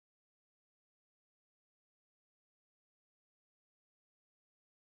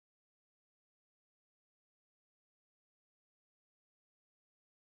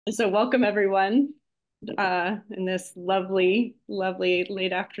So welcome everyone in this lovely, lovely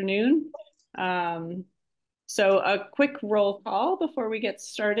late afternoon. Um, so a quick roll call before we get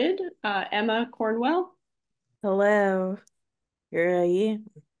started. Emma Cornwell, Hello, you're you.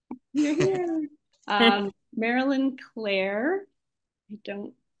 you're here. Marilyn Clare, I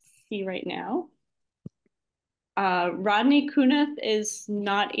don't see right now. Rodney Kunith is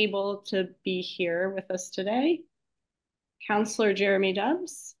not able to be here with us today. Counselor Jeremy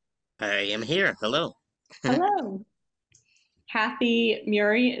Dubbs, I am here. Hello. hello. Kathy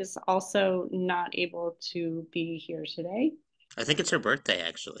Murray is also not able to be here today. I think it's her birthday,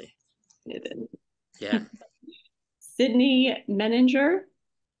 actually. It is. Yeah. Sydney Menninger,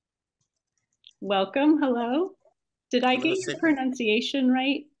 welcome. Hello. Did I Hello, get your Sydney. pronunciation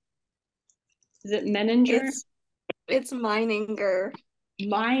right? Is it Menninger? It's Mininger.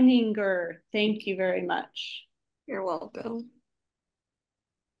 Meininger. Thank you very much. You're welcome.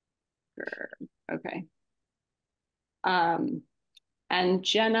 Okay. And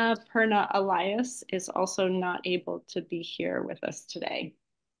Jenna Perna Elias is also not able to be here with us today.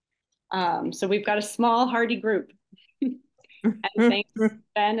 So we've got a small, hardy group. And thanks,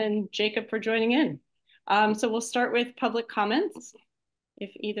 Ben and Jacob, for joining in. So we'll start with public comments,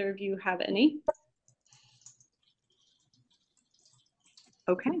 if either of you have any.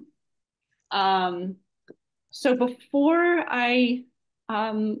 Okay. So before I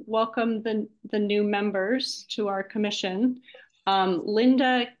welcome the new members to our commission,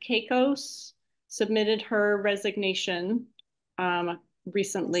 Linda Kakos submitted her resignation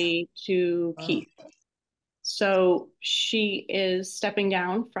recently to Keith. So she is stepping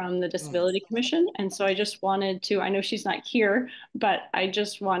down from the Disability Commission. And so I just wanted to, I know she's not here, but I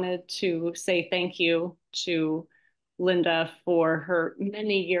just wanted to say thank you to Linda for her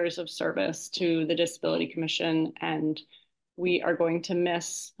many years of service to the Disability Commission. And we are going to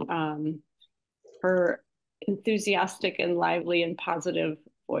miss her enthusiastic and lively and positive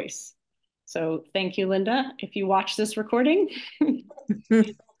voice. So thank you, Linda, if you watch this recording.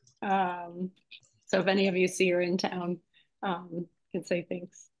 So if any of you see her in town, can say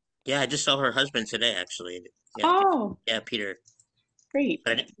thanks. Yeah, I just saw her husband today, actually. Yeah, Oh, yeah, Peter. great.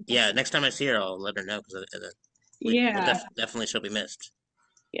 But yeah, next time I see her, I'll let her know because Yeah, definitely she'll be missed.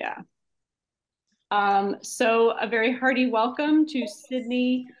 yeah. So a very hearty welcome to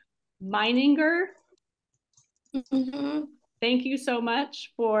Sydney Meininger. Thank you so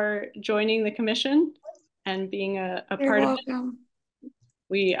much for joining the commission and being a You're part of welcome. it.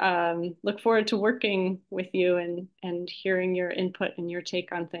 We look forward to working with you and hearing your input and your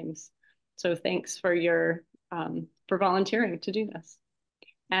take on things. So thanks for your for volunteering to do this.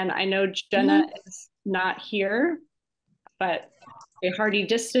 And I know Jenna is not here, but a hearty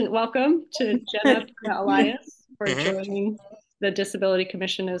distant welcome to Jenna Elias for joining the Disability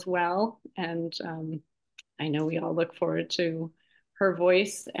Commission as well. And I know we all look forward to her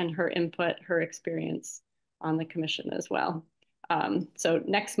voice and her input, her experience on the commission as well. So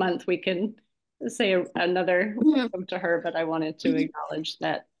next month we can say another welcome to her, but I wanted to acknowledge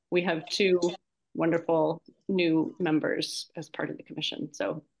that we have two wonderful new members as part of the commission.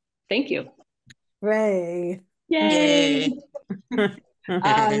 So thank you. Ray. Yay.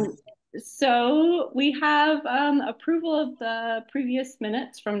 Yay. So we have approval of the previous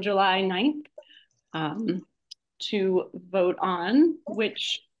minutes from July 9th to vote on,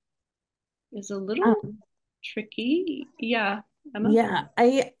 which is a little tricky. Yeah, Emma? Yeah,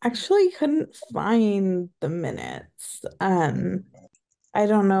 I actually couldn't find the minutes. I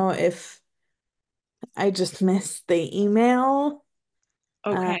don't know if I just missed the email.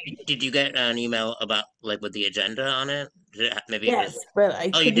 Okay. Did you get an email about like with the agenda on it? Maybe it Yes, was. but I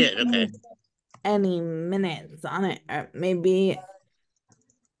Oh, you couldn't did. Okay. find any minutes on it. Maybe,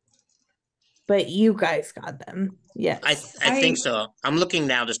 but you guys got them. Yes. I think so. I'm looking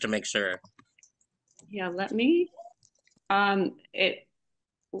now just to make sure. Yeah, let me. It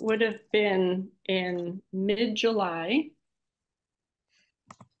would have been in mid-July.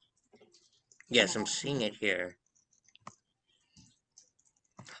 Yes, I'm seeing it here.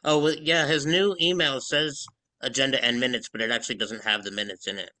 Oh, well, yeah, his new email says agenda and minutes, but it actually doesn't have the minutes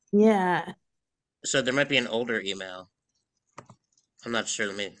in it. Yeah. So there might be an older email. I'm not sure.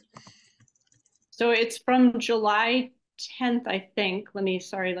 Let me. So it's from July 10th, I think. Let me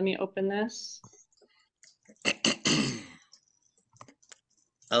open this.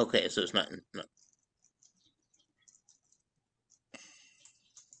 Okay, so it's not. No.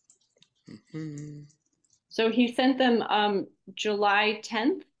 So he sent them July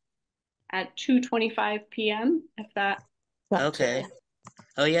 10th at 2:25 p.m. if that. Okay.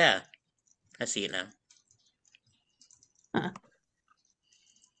 Oh yeah, I see it now. Huh.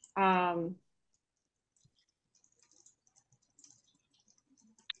 Do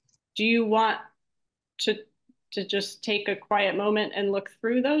you want to just take a quiet moment and look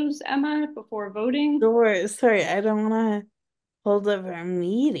through those, Emma, before voting? Sure. Sorry, I don't want to hold up our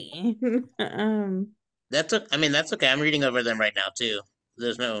meeting. I mean, that's okay. I'm reading over them right now too.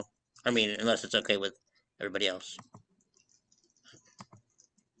 There's no, I mean, unless it's okay with everybody else.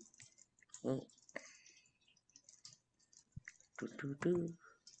 Oh. Doo, doo, doo.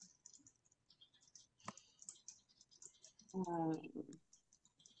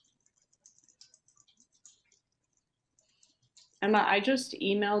 Emma, I just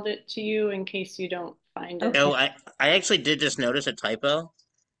emailed it to you in case you don't find it. Okay. Oh, I actually did just notice a typo.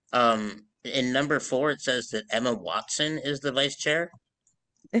 In number 4, it says that Emma Watson is the vice chair.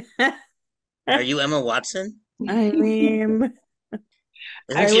 Are you Emma Watson? I mean,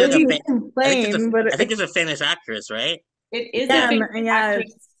 Isn't I she like a wouldn't I think it's a complain, but I think it's a famous actress, right? It is a Yeah. famous yeah,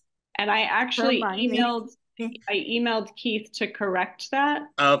 actress, it's and I actually Hermione. emailed Keith to correct that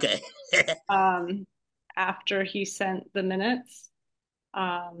Oh, okay. after he sent the minutes.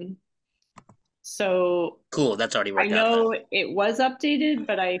 So Cool. That's already I worked out then. know it was updated,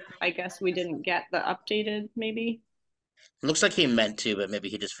 but I guess we didn't get the updated maybe. Looks like he meant to, but maybe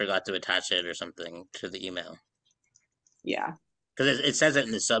he just forgot to attach it or something to the email. Yeah. Because it says it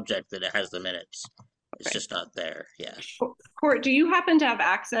in the subject that it has the minutes. It's Okay. just not there. Yeah. Court, do you happen to have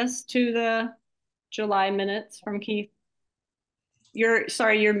access to the July minutes from Keith? You're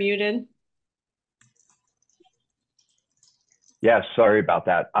muted. Yeah, sorry about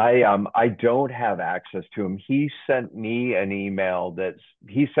that. I don't have access to him. He sent me an email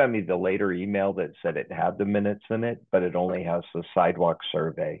he sent me the later email that said it had the minutes in it, but it only has the sidewalk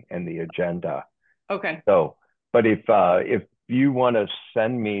survey and the agenda. Okay. So, but if you want to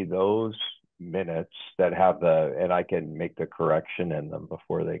send me those minutes that have and I can make the correction in them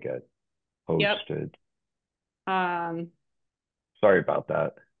before they get posted. Yep. Sorry about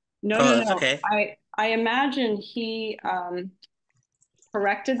that. Oh, that's okay. I imagine he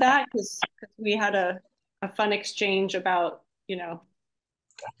corrected that because we had a fun exchange about, Emma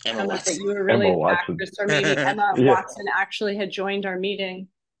Emma, that Watson. you were really Emma the Watson. actress, or maybe Emma Yeah, Watson actually had joined our meeting.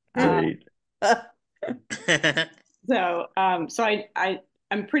 great. So I'm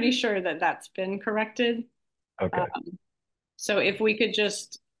pretty sure that that's been corrected. Okay, So if we could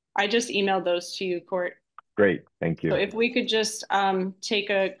I just emailed those to you, Court. great. Thank you. So if we could just take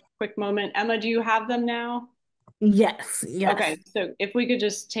a quick moment. Emma, do you have them now? Yes, yes. Okay, so if we could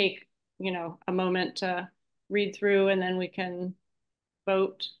just take, a moment to read through and then we can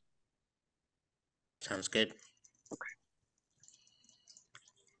vote. Sounds good.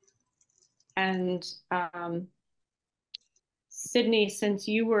 And Sydney, since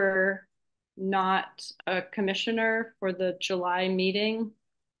you were not a commissioner for the July meeting,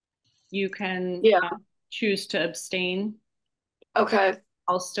 you can choose to abstain. Okay.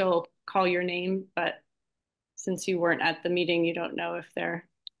 I'll still call your name, but since you weren't at the meeting, you don't know if they're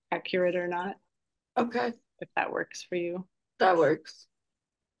accurate or not, Okay. if that works for you. That works.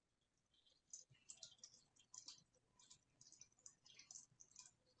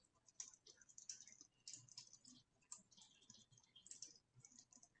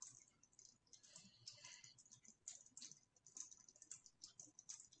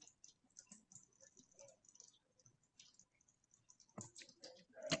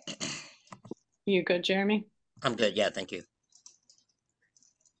 You good, Jeremy? I'm good. Yeah, thank you.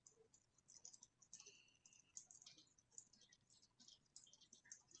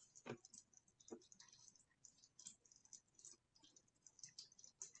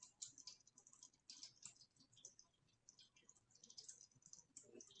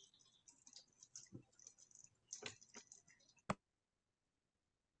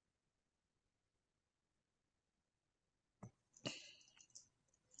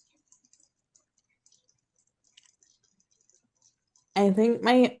 I think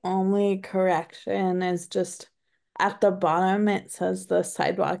my only correction is just at the bottom, it says the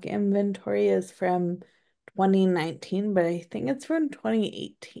sidewalk inventory is from 2019, but I think it's from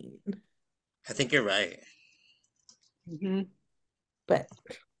 2018. I think you're right. But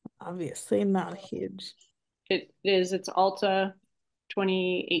obviously not huge. It's Alta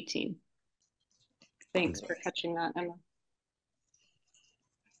 2018. Thanks for catching that, Emma.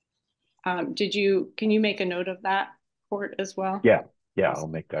 Can you make a note of that, Court, as well? Yeah, I'll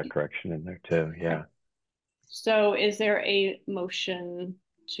make that correction in there too. Yeah. So is there a motion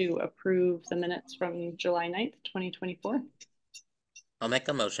to approve the minutes from July 9th, 2024? I'll make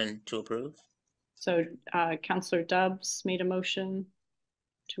a motion to approve. So Councillor Dubs made a motion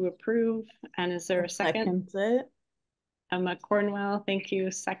to approve. And is there a second? Seconds it. Emma Cornwell, thank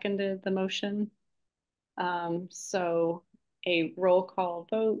you, seconded the motion. So a roll call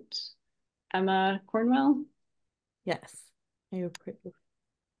vote. Emma Cornwell Yes, I approve.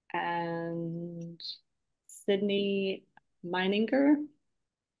 and Sydney Meininger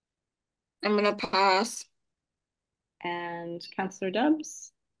I'm gonna pass. and Councillor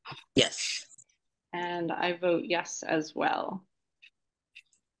Dubs. Yes. And I vote yes as well.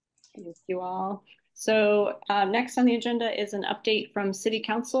 Thank you all. So next on the agenda is an update from City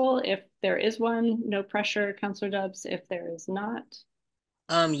Council. If there is one, no pressure, Councillor Dubs. If there is not,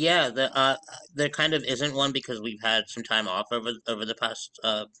 Yeah, there kind of isn't one because we've had some time off over the past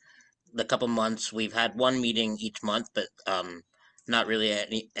the couple months. We've had one meeting each month, but not really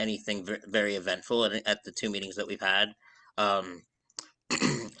anything very eventful at the two meetings that we've had. Um,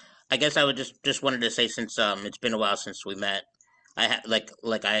 I guess I would just wanted to say since it's been a while since we met, I have like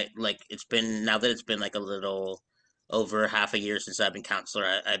it's been now that it's been like a little over half a year since I've been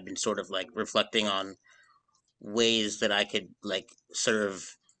counselor. I've been sort of like reflecting on ways that I could like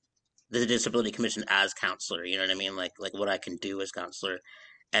serve the disability commission as counselor. You know what I mean? Like what I can do as counselor.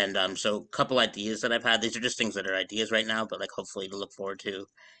 And so a couple ideas that I've had. These are just things that are ideas right now, but like hopefully to look forward to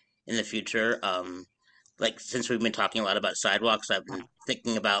in the future. Like since we've been talking a lot about sidewalks, I've been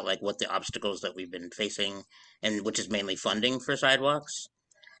thinking about like what the obstacles that we've been facing, and which is mainly funding for sidewalks.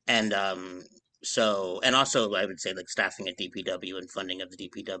 And and also I would say like staffing at DPW and funding of the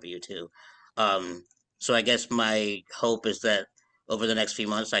DPW too. So I guess my hope is that over the next few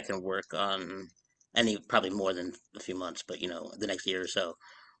months I can work on any probably more than a few months, but the next year or so,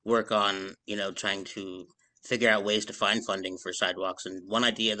 work on trying to figure out ways to find funding for sidewalks. And one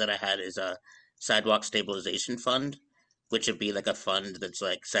idea that I had is a sidewalk stabilization fund, which would be like a fund that's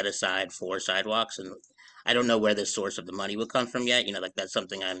like set aside for sidewalks. And I don't know where the source of the money will come from yet. Like that's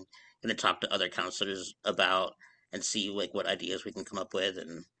something I'm going to talk to other counselors about and see like what ideas we can come up with,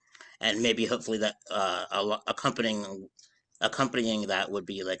 and maybe hopefully that accompanying that would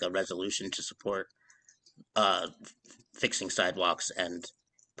be like a resolution to support uh fixing sidewalks and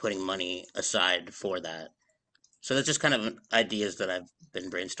putting money aside for that. So that's just kind of ideas that I've been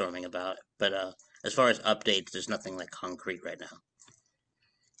brainstorming about. But as far as updates, there's nothing like concrete right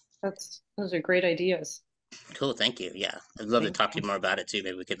now. those are great ideas. Cool, thank you. Yeah, I'd love to Thank talk to you. you more about it too.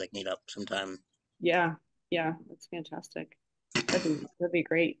 Maybe we could like meet up sometime. Yeah, yeah, that's fantastic. That'd be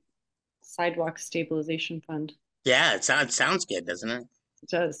great. Sidewalk stabilization fund. Yeah, it sounds good, doesn't it? It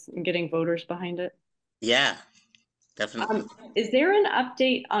does, and getting voters behind it. Yeah, definitely. Is there an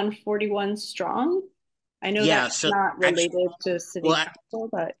update on 41 Strong? I know Yeah, that's so not actually, related to well, city council,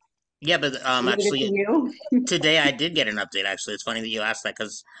 but yeah, but related to actually, you. today I did get an update. Actually, it's funny that you asked that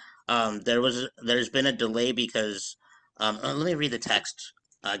because there's been a delay because let me read the text.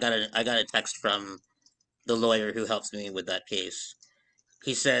 I got a text from the lawyer who helps me with that case.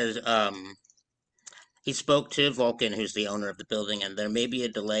 He says he spoke to Vulcan, who's the owner of the building, and there may be a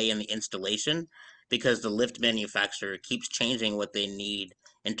delay in the installation because the lift manufacturer keeps changing what they need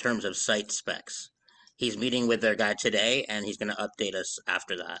in terms of site specs. He's meeting with their guy today, and he's going to update us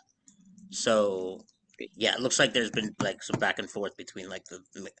after that. So, yeah, it looks like there's been like some back and forth between like the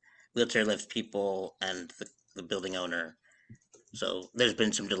wheelchair lift people and the building owner. So there's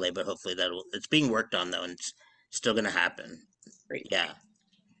been some delay, but hopefully it's being worked on though, and it's still going to happen. Great, Yeah.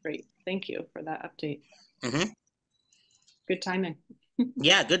 great. Thank you for that update. Hmm. Good timing.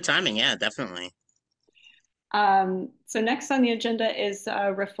 Yeah, good timing. Yeah, definitely. So next on the agenda is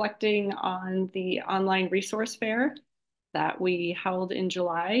reflecting on the online resource fair that we held in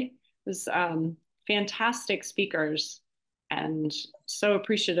July. It was fantastic speakers and so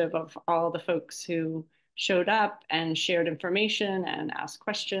appreciative of all the folks who showed up and shared information and asked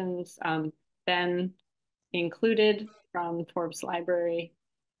questions. Ben included from Forbes Library.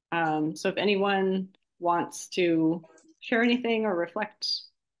 So if anyone wants to share anything or reflect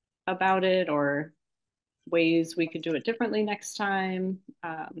about it or ways we could do it differently next time,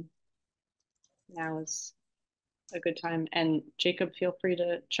 now is a good time. And Jacob, feel free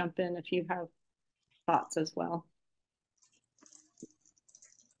to jump in if you have thoughts as well.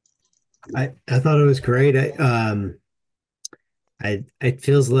 I thought it was great. It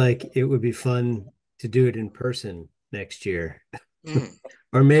feels like it would be fun to do it in person next year. Mm.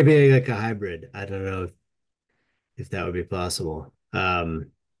 Or maybe like a hybrid. I don't know if that would be possible.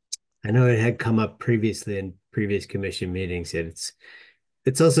 I know it had come up previously in previous commission meetings. It's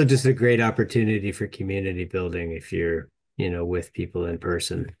also just a great opportunity for community building if you're, with people in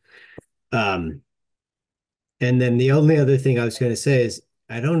person. Um, and then the only other thing I was going to say is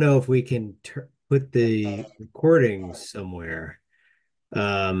I don't know if we can put the recordings somewhere.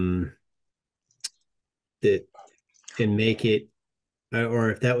 Um, that and make it,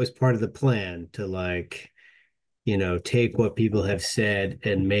 or if that was part of the plan to like, take what people have said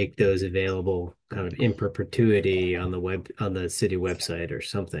and make those available kind of in perpetuity on the city website or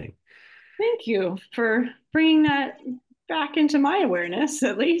something. Thank you for bringing that back into my awareness,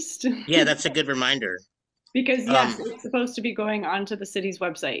 at least. Yeah, that's a good reminder. Because yes, Um, it's supposed to be going onto the city's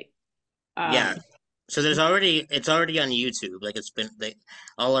website. yeah. Um, So it's already on YouTube. Like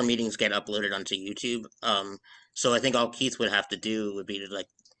all our meetings get uploaded onto YouTube. So I think all Keith would have to do would be to like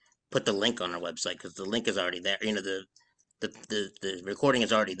put the link on our website because the link is already there. The recording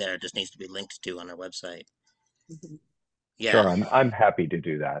is already there. It just needs to be linked to on our website. Yeah. Sure, I'm happy to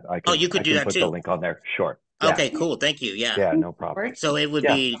do that. I Oh, can you could I do can that put the too. link on there. Sure. Yeah. Okay, cool. Thank you. Yeah. Yeah, no problem. So it would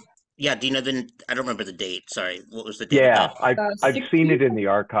Yeah. be, yeah, do you know I don't remember the date. Sorry. What was the date of Yeah, that? I've seen 60. it in the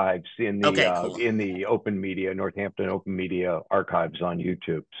archives Okay, cool. in the open media, Northampton open media archives on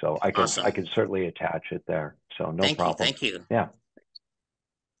YouTube. So I Awesome. can certainly attach it there. So no Thank you. problem. Thank you. Yeah.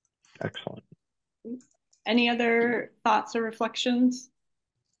 Excellent. Any other thoughts or reflections?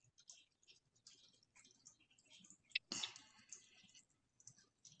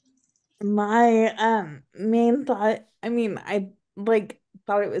 My main thought, I mean, I like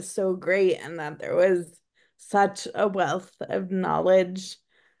thought it was so great and that there was such a wealth of knowledge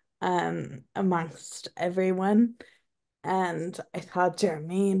amongst everyone. And I thought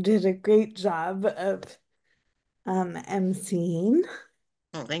Jeremy did a great job of emceeing.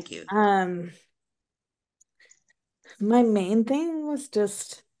 Oh, thank you. My main thing was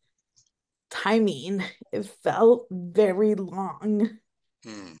just timing. It felt very long.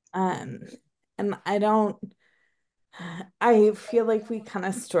 Hmm. Um, and I feel like we kind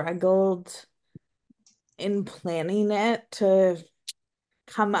of struggled in planning it to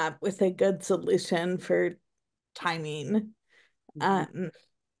come up with a good solution for timing. Um,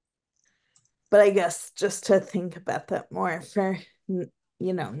 but I guess just to think about that more for,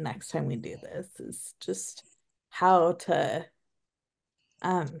 next time we do this is just how to,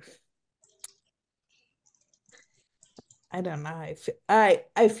 um, I don't know.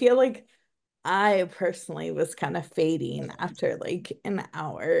 I feel like I personally was kind of fading after like an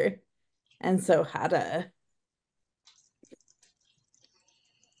hour. And so how to,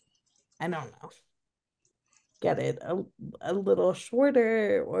 I don't know, get it a little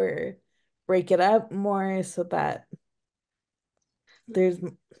shorter or break it up more so that there's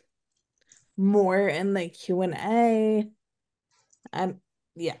more in the Q&A. And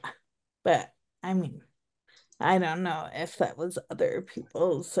yeah, but I mean, I don't know if that was other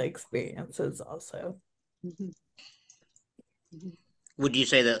people's experiences also. Would you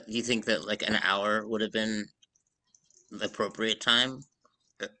say that you think that like an hour would have been the appropriate time?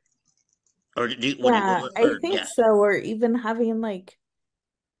 Or would you, Yeah, I or think yeah, so. Or even having like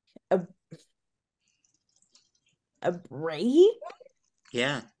a a break,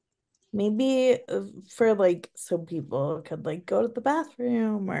 yeah, maybe for like so people could like go to the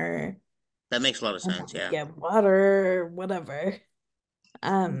bathroom or that makes a lot of sense. Yeah. get water, whatever.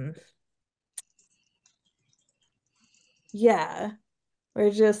 Um, yeah,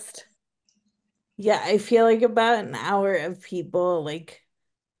 we're just yeah, I feel like about an hour of people like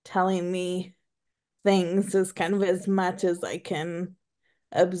telling me things is kind of as much as I can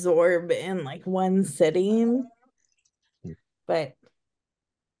absorb in like one sitting. But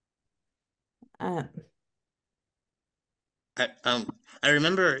um I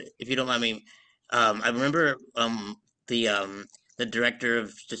remember, if you don't mind me, I remember the um the director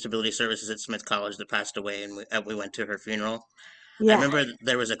of disability services at Smith College that passed away, and we went to her funeral. I yeah, remember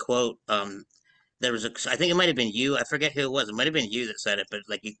there was a quote. There was I think it might have been you. I forget who it was. It might have been you that said it, but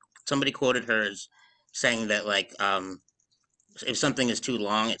like somebody quoted her as saying that like if something is too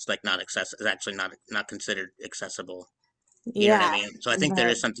long, it's like not it's actually not considered accessible. You know what I yeah, mean? So I think there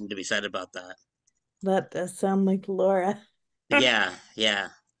that is something to be said about that. that does sound like Laura. Yeah, yeah.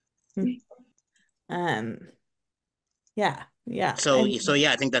 Um yeah, yeah. So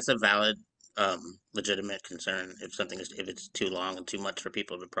yeah, I think that's a valid, legitimate concern if if it's too long and too much for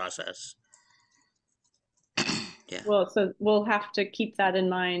people to process. Yeah. Well, so we'll have to keep that in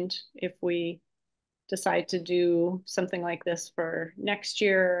mind if we decide to do something like this for next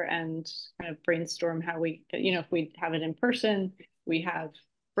year and kind of brainstorm how if we have it in person, we have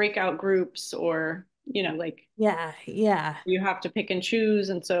breakout groups or, like yeah, yeah, you have to pick and choose.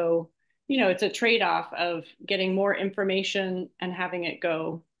 And so, it's a trade-off of getting more information and having it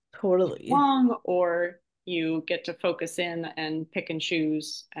go totally. long, or you get to focus in and pick and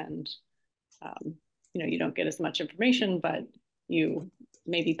choose and um, you don't get as much information, but you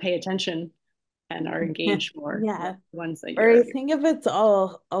maybe pay attention and are engaged more with Yeah. the ones that Or I you're. think if it's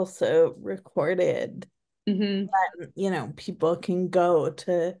all also recorded, Mhm. People can go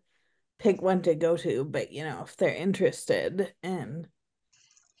to pick one to go to, but if they're interested in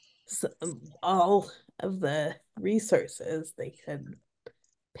all of the resources, they could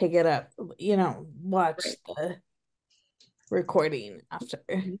pick it up, watch Right. the recording after.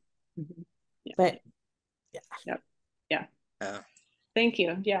 Mhm. Mhm. Yeah. But yeah. Yep. Yeah. Uh, Thank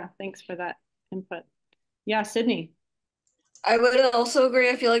you. Yeah. Thanks for that input. Yeah, Sydney. I would also agree.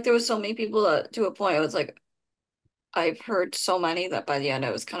 I feel like there was so many people that to a point I was like, I've heard so many that by the end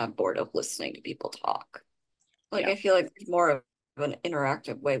I was kind of bored of listening to people talk. Like Yeah. I feel like there's more of an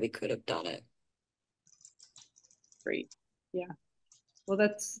interactive way we could have done it. Great. Yeah. Well,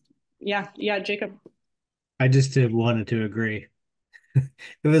 yeah, Jacob. I just wanted to agree.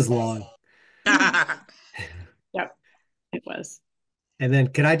 It was long. Yep, it was. And then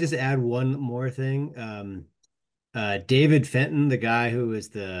could I just add one more thing? David Fenton, the guy who was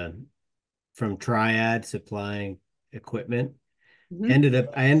from Triad supplying equipment, Mhm.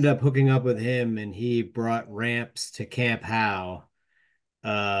 I ended up hooking up with him, and he brought ramps to Camp Howe,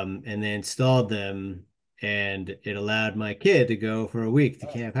 and they installed them, and it allowed my kid to go for a week to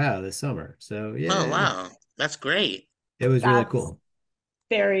Camp Howe this summer. So oh yeah, wow, that's great. it was really That's cool.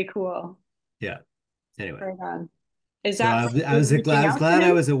 very cool. Yeah. Anyway, Right on. Is so that I, from I you was reaching glad I was out to glad I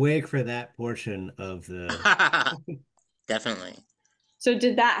him? was awake for that portion of the. Definitely. So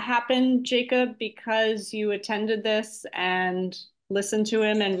did that happen, Jacob, because you attended this and listened to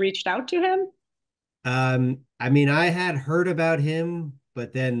him and reached out to him? I mean, I had heard about him,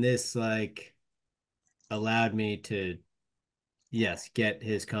 but then this allowed me to, yes, get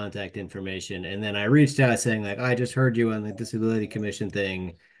his contact information. And then I reached out saying, like, I just heard you on the Disability Commission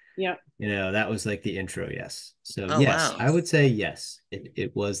thing. Yep. That was like the intro, yes. So Oh yes, wow, I would say yes.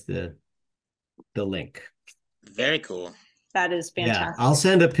 It was the link. very cool. That is Yeah, I'll fantastic.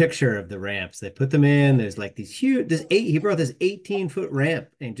 send a picture of the ramps. They put them in. There's like these huge, he brought this 18-foot ramp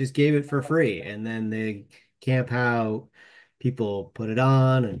and just gave it for free. And then the Camp How people put it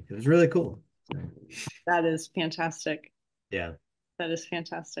on, and it was really cool. That is fantastic. Yeah. That is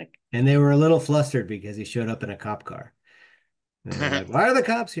fantastic. And they were a little flustered because he showed up in a cop car. And they're like, why are the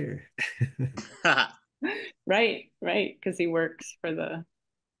cops here? Right, right, because he works for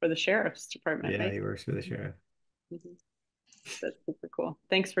the sheriff's department, Yeah, right? he works for the sheriff. Mhm. That's super cool.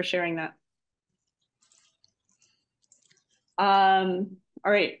 Thanks for sharing that. All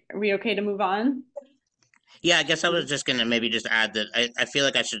right, are we okay to move on? Yeah, I guess I was just gonna maybe just add that I feel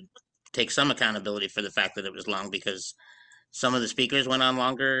like I should take some accountability for the fact that it was long because some of the speakers went on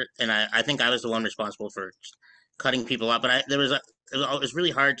longer, and I think I was the one responsible for cutting people off. But it was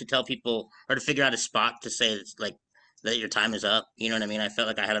really hard to tell people or to figure out a spot to say it's like that your time is up. You know what I mean? I felt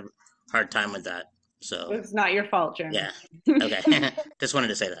like I had a hard time with that. So It's not your fault, Jeremy. yeah, okay, just wanted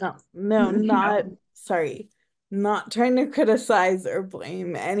to say that. No, not sorry. Not trying to criticize or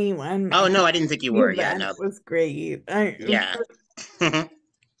blame anyone. Oh I no, think I didn't think you the were. Yeah, event no, was great. yeah, Yeah.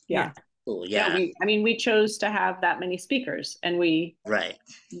 Yeah. cool. Yeah, Yeah, I mean, we chose to have that many speakers and right.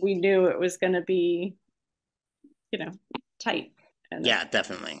 we knew it was going to be, you know, tight. And Yeah,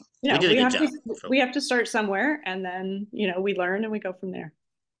 definitely. you We know, did a good job. we have to start somewhere and then, we learn and we go from there.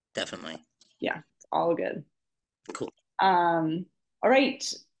 Definitely. Yeah, it's all good. Cool. All right,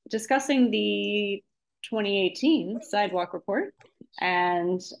 discussing the 2018 sidewalk report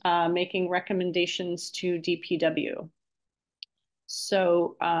and making recommendations to DPW.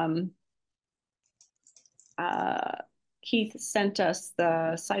 So Keith sent us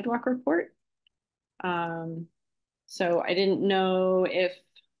the sidewalk report. So I didn't know if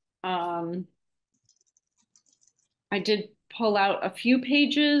I did pull out a few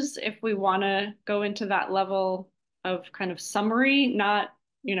pages if we want to go into that level of kind of summary, not,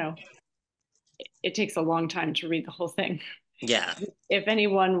 you know, it takes a long time to read the whole thing. Yeah. If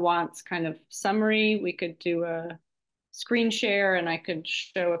anyone wants kind of summary, we could do a screen share and I could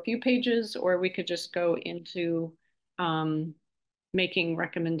show a few pages, or we could just go into making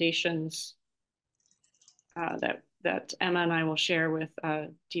recommendations that Emma and I will share with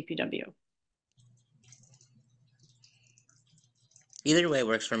DPW. Either way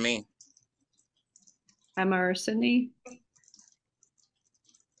works for me. Emma or Sydney?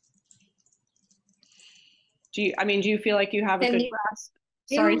 Do you feel like you have a Can good you, grasp?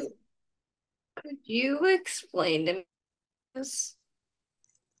 Sorry. could you explain to me this?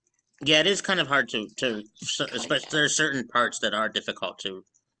 Yeah, it is kind of hard Cutting especially there out. are certain parts that are difficult to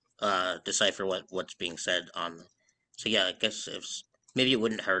decipher what's being said on. So yeah, I guess if maybe it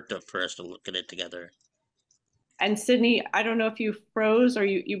wouldn't hurt for us to look at it together. And Sydney, I don't know if you froze or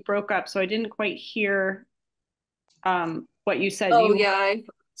you broke up, so I didn't quite hear what you said. Oh You yeah,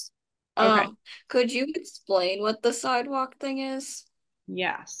 Okay. Could you explain what the sidewalk thing is?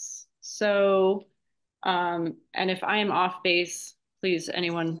 Yes. So, and if I am off base, please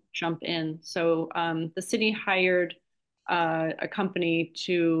anyone jump in. So, the city hired a company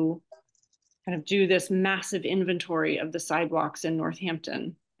to kind of do this massive inventory of the sidewalks in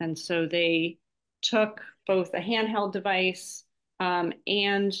Northampton. And so they took both a handheld device, and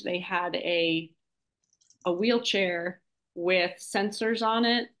they had a wheelchair with sensors on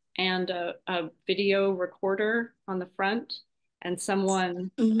it and a video recorder on the front. And someone,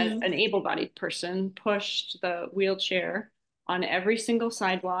 Mm-hmm. an able-bodied person, pushed the wheelchair on every single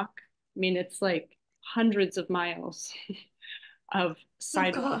sidewalk. I mean, it's like hundreds of miles of Oh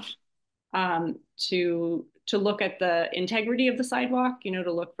sidewalk, God. to look at the integrity of the sidewalk,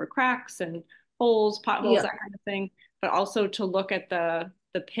 to look for cracks and holes, potholes, Yeah. that kind of thing, but also to look at the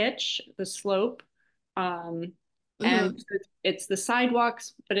pitch, the slope, um, and Mm-hmm. it's the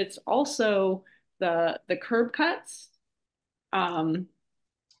sidewalks, but it's also the curb cuts, um,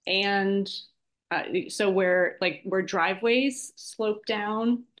 and so where driveways slope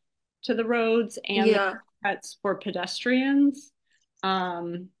down to the roads and the Yeah. curb cuts for pedestrians.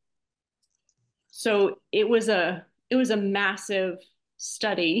 Um, so it was a massive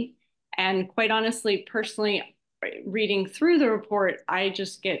study, and quite honestly, personally, reading through the report, I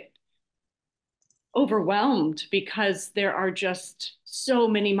just get overwhelmed because there are just so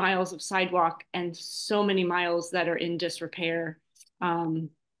many miles of sidewalk and so many miles that are in disrepair,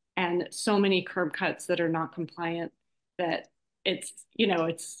 and so many curb cuts that are not compliant, that it's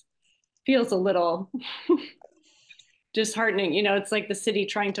feels a little disheartening. It's like the city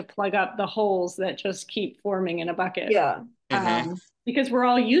trying to plug up the holes that just keep forming in a bucket, Yeah. Mm-hmm. because we're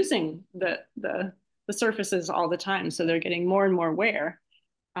all using the surfaces all the time, so they're getting more and more wear.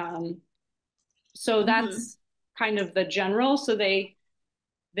 Um, so Mm-hmm. that's kind of the general. So they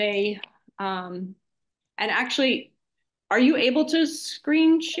and actually, are you able to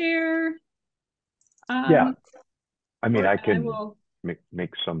screen share? Yeah. Um, I mean, or I I can will,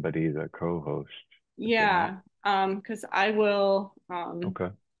 make somebody the co-host if they want. yeah, because I will Okay.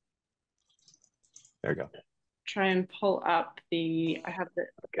 There you go. try and pull up I have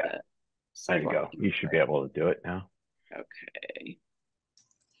Okay. the There you sidewalk. go. You should be able to do it now. Okay.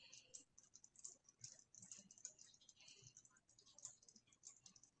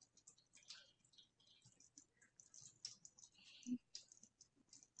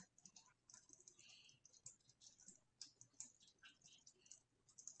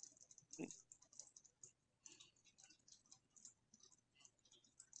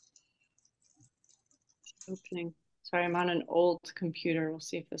 Opening. Sorry, I'm on an old computer. We'll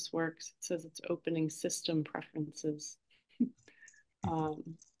see if this works. It says it's opening system preferences.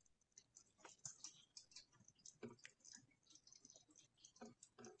 Um,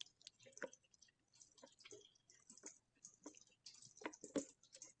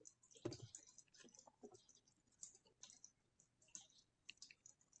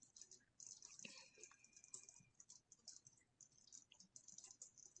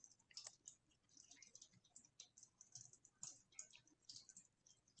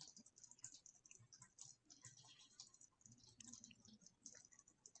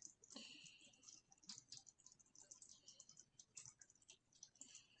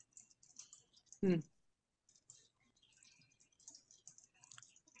 hmm,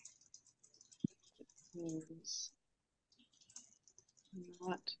 is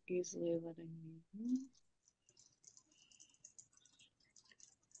not easily letting me in.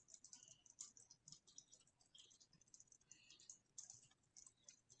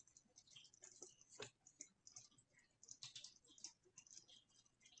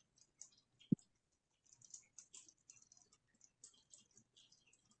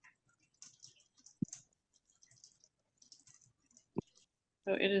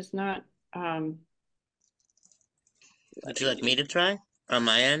 So it is not Would you letting like me me. to try on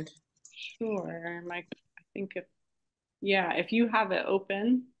my end? Sure. I think yeah, if you have it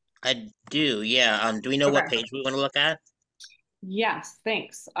open. I do, yeah. Do we know what Okay. page we want to look at? Yes,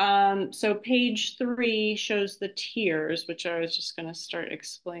 thanks. So page 3 shows the tiers, which I was just gonna start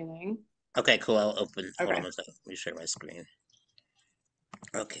explaining. Okay, cool. I'll open. Hold on Okay, one second. Let me share my screen.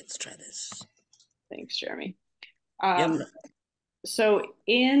 Okay, let's try this. thanks, Jeremy. Yep. So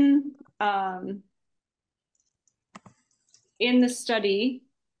in the study,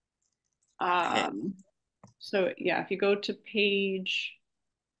 Okay. so yeah, if you go to page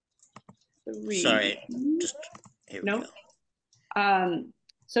 3, Sorry. Just here we go. no, um,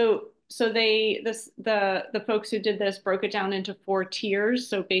 so the folks who did this broke it down into 4 tiers.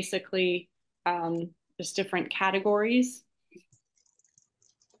 So basically, just different categories.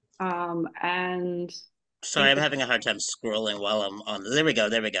 And Sorry, I'm having a hard time scrolling while I'm on. There we go.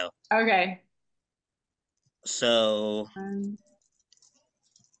 There we go. okay. So,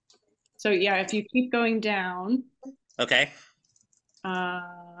 So yeah, if you keep going down, okay.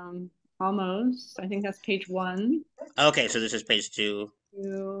 almost, I think that's page 1, Okay, so this is page 2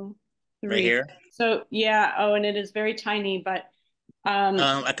 2, right 3. here. So yeah, oh, and it is very tiny, but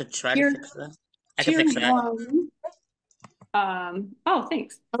I could try to tier fix that. I can tier fix that. 1, oh,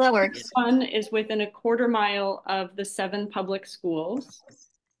 thanks. Well, that Tier works. 1 is within a quarter mile of the 7 public schools.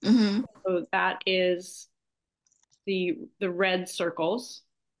 Mm-hmm. So that is the red circles.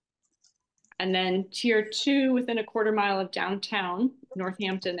 And then tier 2 within a quarter mile of downtown,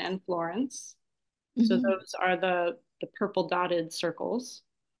 Northampton and Florence. So Mm-hmm. those are the purple dotted circles.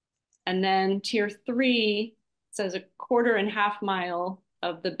 And then tier 3 says a quarter and half mile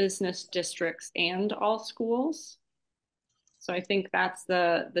of the business districts and all schools. So I think that's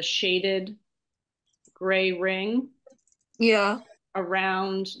the shaded gray ring Yeah.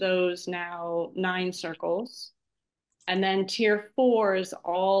 around those now 9 circles. And then tier 4 is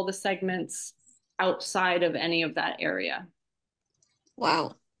all the segments outside of any of that area.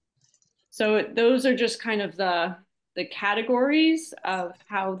 Wow. So those are just kind of the categories of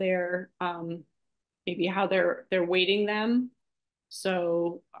how they're maybe how they're weighting them.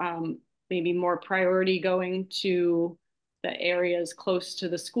 So maybe more priority going to the areas close to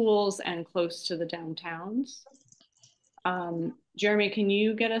the schools and close to the downtowns. Jeremy, can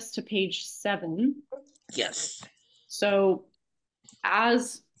you get us to page 7? Yes. So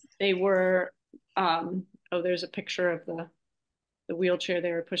as they were, oh, there's a picture of the wheelchair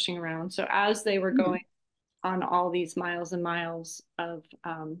they were pushing around. So as they were going on all these miles and miles of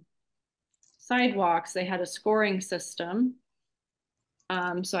sidewalks, they had a scoring system.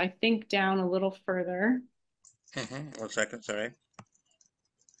 So I think down a little further. 1 second, sorry.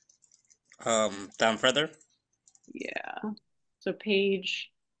 Down further. Yeah. So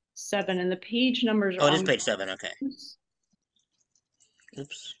page 7, and the page numbers are Oh, it is on. page 7. Okay.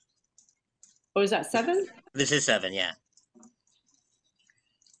 Oops. Oh, is that 7? This is 7. Yeah.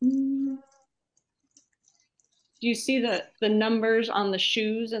 Do you see the numbers on the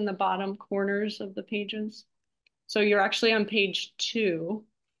shoes in the bottom corners of the pages? So you're actually on page 2.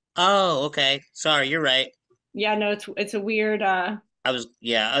 Oh, okay. Sorry, you're right. Yeah, no, it's a weird I was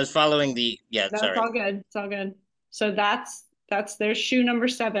following the, yeah, no, it's sorry. all good. It's all good. So that's their shoe number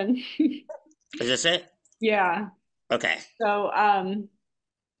 7. Is this it? Yeah. Okay. So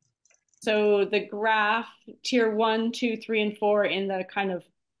the graph tier 1, 2, 3, and 4 in the kind of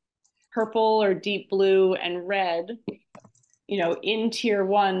purple or deep blue and red, in tier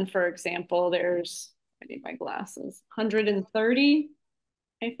 1, for example, there's, I need my glasses, 130,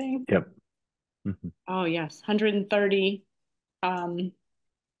 I think. Yep. Mm-hmm. Oh yes, 130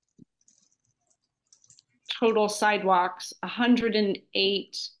 total sidewalks.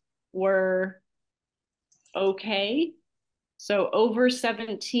 108 were okay. So over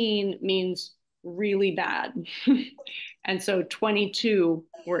 17 means really bad. And so 22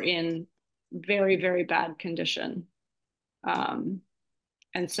 were in very, very bad condition. And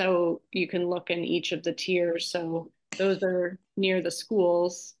so you can look in each of the tiers. So those are near the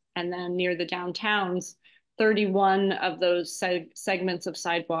schools, and then near the downtowns, 31 of those segments of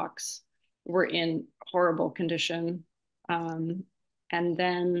sidewalks were in horrible condition. And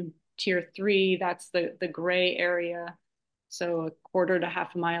then tier 3, that's the gray area. So a quarter to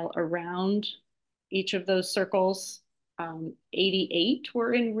half a mile around each of those circles. 88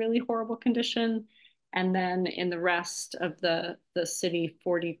 were in really horrible condition. And then in the rest of the city,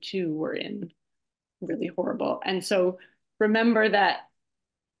 42 were in really horrible. And so remember that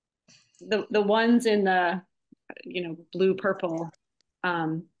the ones in the blue purple,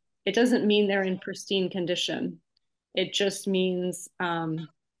 it doesn't mean they're in pristine condition. It just means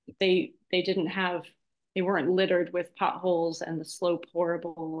they didn't have, they weren't littered with potholes and the slope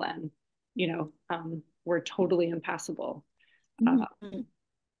horrible, and were totally impassable.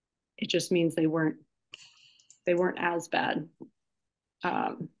 It just means they weren't as bad.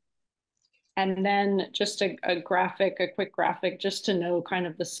 And then just a quick graphic, just to know kind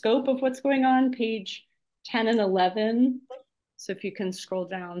of the scope of what's going on, page 10 and 11. So if you can scroll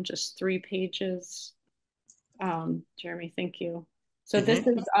down just 3 pages. Jeremy, thank you. So this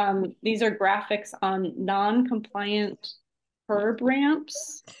is these are graphics on non-compliant curb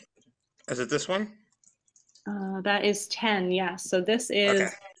ramps. Is it this one? That is 10, yes. So this is,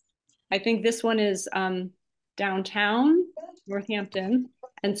 Okay. I think this one is downtown Northampton.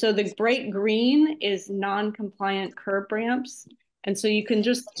 And so the bright green is non-compliant curb ramps. And so you can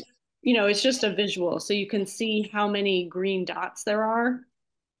just, it's just a visual. So you can see how many green dots there are.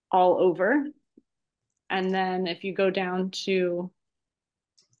 all over. And then if you go down to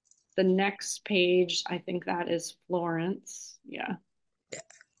the next page, I think that is Florence. Yeah.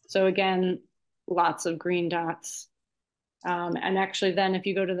 So again, lots of green dots. And actually then if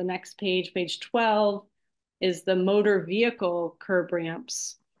you go to the next page, page 12, is the motor vehicle curb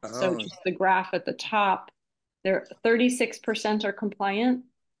ramps. So Oh, just the graph at the top, there 36% are compliant.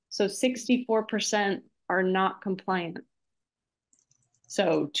 So 64% are not compliant.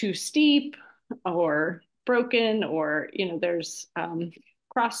 So too steep or broken, or there's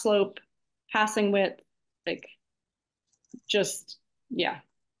cross slope, passing width, like just yeah,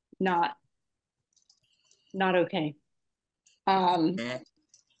 not okay. yeah.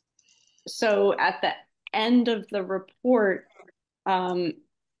 So at the end of the report, um,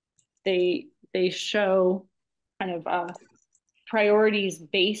 they show kind of priorities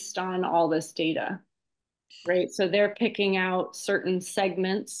based on all this data, right? So they're picking out certain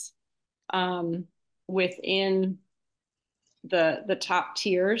segments within the top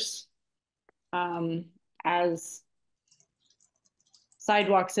tiers as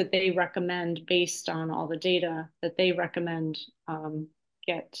sidewalks that they recommend based on all the data that they recommend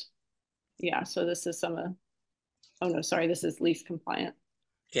get. Yeah, so this is some of, oh no, sorry, this is least compliant.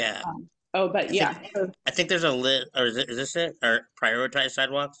 Yeah. Oh, but I yeah, think so, I think there's a lit, or is this it? Or prioritize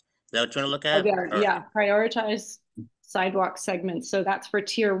sidewalks? Is that what you want to look oh, at? there, Or yeah, prioritize sidewalk segments. So that's for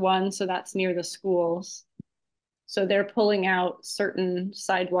tier 1, so that's near the schools. So they're pulling out certain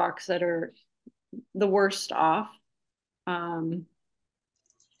sidewalks that are the worst off. Um,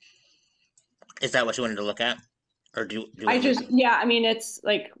 is that what you wanted to look at? Or do you I want me just, yeah, I mean, it's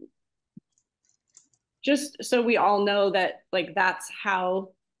like, just so we all know that like that's how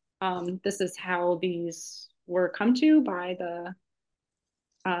this is how these were come to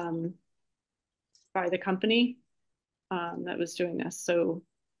um by the company that was doing this.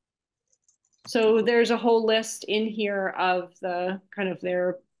 So there's a whole list in here of the kind of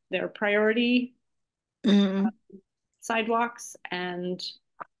their priority sidewalks,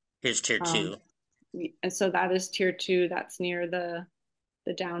 here's tier um 2. and so that is tier 2, that's near the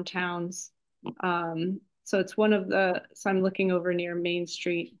downtowns. So it's one of the, so I'm looking over near Main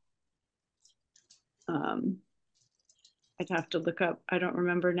Street. I'd have to look up, I don't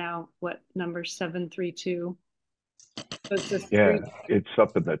remember now what number 732. So it's a Yeah, street. it's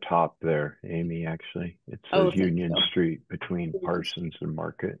up at the top there, Amy, actually. It says Oh, thank Union you. Street between Parsons and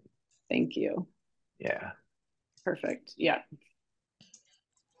Market. Thank you. Yeah. Perfect. Yeah.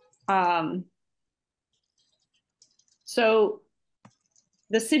 Um, so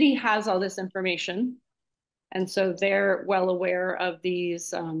the city has all this information, and so they're well aware of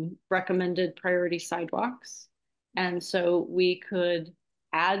these recommended priority sidewalks. And so we could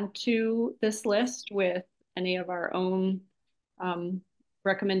add to this list with any of our own um,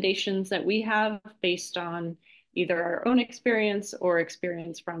 recommendations that we have based on either our own experience or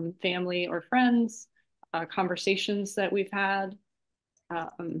experience from family or friends, conversations that we've had.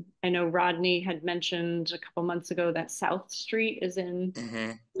 I know Rodney had mentioned a couple months ago that South Street is in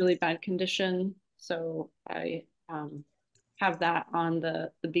Mm-hmm. really bad condition. So I have that on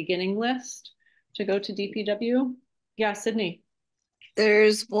the beginning list to go to DPW. Yeah, Sydney.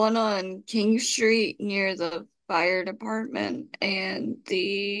 There's one on King Street near the fire department and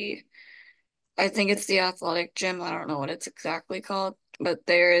I think it's the athletic gym. I don't know what it's exactly called, but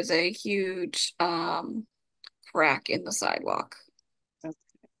there is a huge crack in the sidewalk. Okay,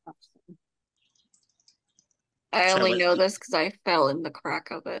 awesome. I Sorry, only what? know this because I fell in the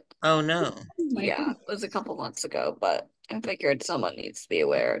crack of it. Oh no. Oh my Yeah, goodness. it was a couple months ago, but I figured someone needs to be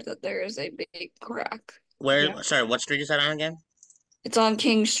aware that there is a big crack. Yeah. Where? Sorry, what street is that on again? It's on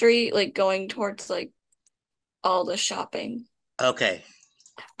King Street, like going towards like all the shopping, Okay.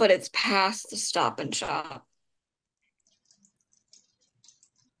 but it's past the Stop and Shop.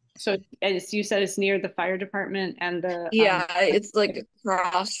 So as you said, it's near the fire department and the Yeah, it's like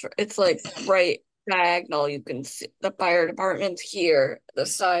across, it's like right diagonal. You can see the fire department's here, the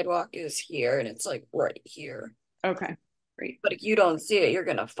sidewalk is here, and it's like right here. okay, great. But if you don't see it, you're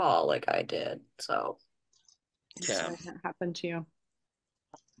gonna fall like I did. So I'm Yeah. sorry that happened to you.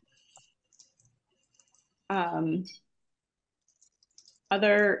 Um,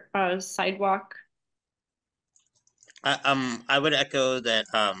 other sidewalk. I would echo that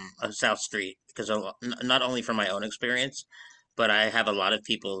South Street because not only from my own experience, but I have a lot of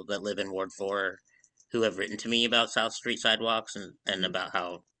people that live in Ward 4 who have written to me about South Street sidewalks and about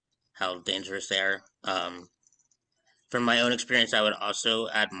how dangerous they are. From my own experience, I would also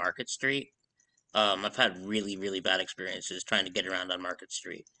add Market Street. I've had really, really bad experiences trying to get around on Market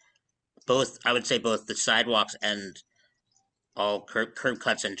Street. Both, I would say both the sidewalks and all curb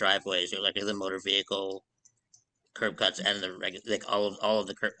cuts and driveways, or like the motor vehicle curb cuts and the like all of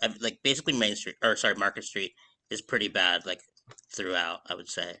the curb, like basically Main Street, or sorry, Market Street is pretty bad, like throughout, I would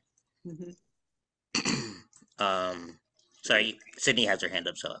say. Mhm. um, sorry, Sydney has her hand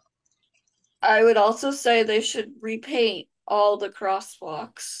up, so I would also say they should repaint all the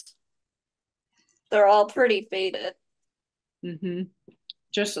crosswalks. They're all pretty faded. Mhm.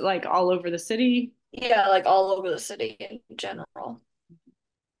 Just like all over the city. Yeah, like all over the city in general.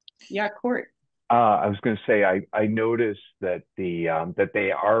 Yeah, Court. I was going to say I noticed that that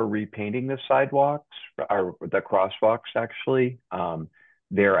they are repainting the sidewalks or the crosswalks actually.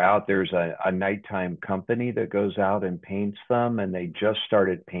 They're out. There's a nighttime company that goes out and paints them, and they just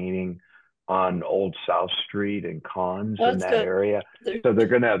started painting on Old South Street and Cons in That's that good. area. They're So they're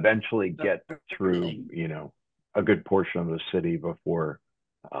going to eventually get through, everything. a good portion of the city before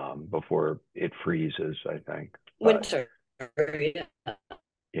it freezes, I think. But Winter. Yeah.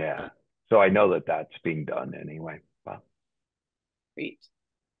 yeah. So I know that that's being done anyway. Wow. Great.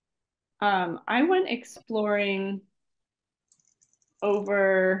 I went exploring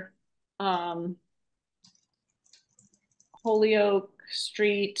over Holyoke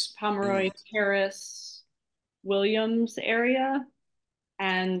Street, Pomeroy mm, Terrace, Williams area,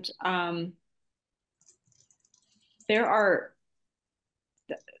 and there are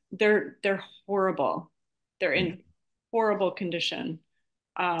they're horrible. They're Mm. in horrible condition.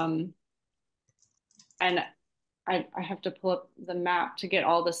 Um, and I have to pull up the map to get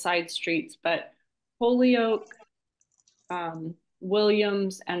all the side streets, but Holyoke,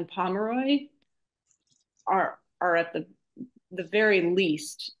 Williams, and Pomeroy are at the very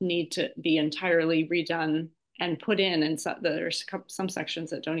least need to be entirely redone and put in. And so there's some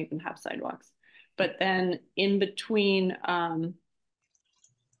sections that don't even have sidewalks. But then in between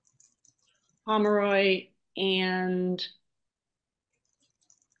Pomeroy and,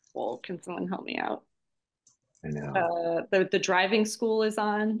 well, can someone help me out? I know. The driving school is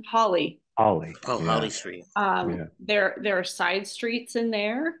on Holly. Holly. oh, Yeah. Holly Street. Yeah. There are side streets in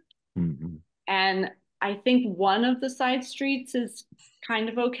there, Mm-hmm. and I think one of the side streets is kind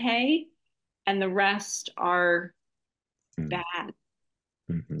of okay, and the rest are bad.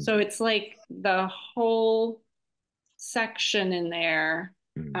 Mm-hmm. So it's like the whole section in there.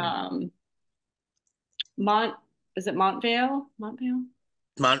 Mm-hmm. Mont is it Montvale? Montvale?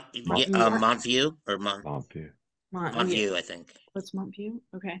 Montview or Montview. Montview, I think. What's Montview?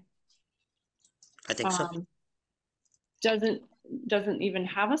 Okay. I think so. Um, doesn't doesn't even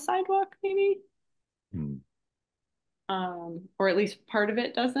have a sidewalk, maybe? Mm. Or at least part of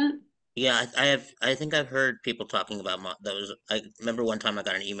it doesn't. Yeah, I have. I think I've heard people talking about those. I remember one time I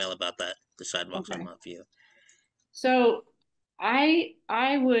got an email about that, the sidewalks on Okay. Montview. So I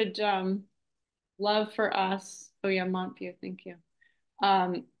would love for us, oh yeah, Montview, thank you.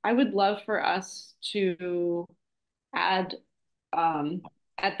 I would love for us to add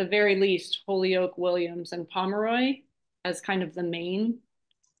at the very least Holyoke, Williams, and Pomeroy as kind of the main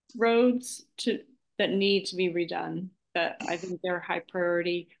roads that need to be redone, that I think they're high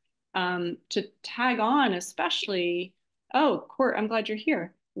priority. To tag on, especially, oh, Court, I'm glad you're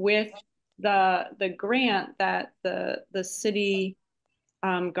here, with the grant that the city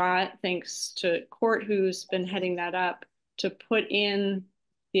got, thanks to Court, who's been heading that up, to put in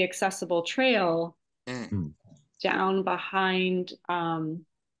the accessible trail Mm. down behind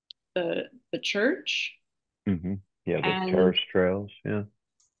the church. Mm-hmm. Yeah, the And terrace trails. Yeah.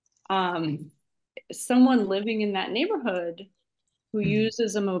 um, someone living in that neighborhood who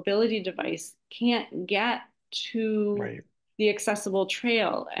uses a mobility device can't get to Right. the accessible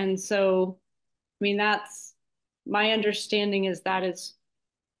trail. And so, I mean, that's my understanding is that is,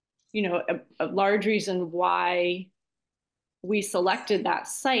 a large reason why we selected that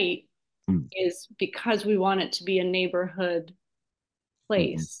site Mm. is because we want it to be a neighborhood Mm-hmm.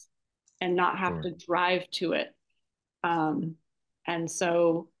 place and not have Sure. to drive to it. And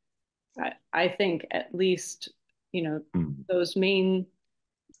so I think at least, Mm. those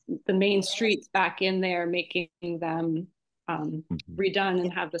the main streets back in there, making them Mm-hmm. redone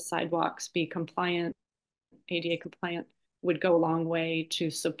and have the sidewalks be compliant, ADA compliant, would go a long way to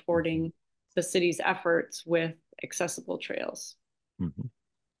supporting the city's efforts with accessible trails. Mm-hmm.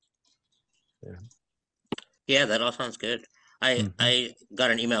 Yeah. Yeah, that all sounds good. Mm-hmm. I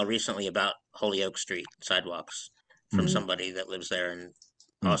got an email recently about Holyoke Street sidewalks from Mm-hmm. somebody that lives there, and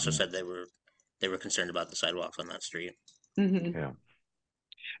also said they were concerned about the sidewalks on that street. Mm-hmm. Yeah.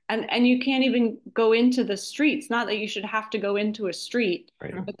 And you can't even go into the streets. Not that you should have to go into a street,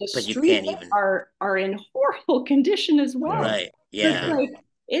 Right. but the But you streets can't even. are in horrible condition as well. Right. It's Yeah. like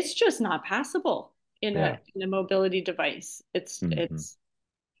it's just not passable. in Yeah. a mobility device. It's Mhm. it's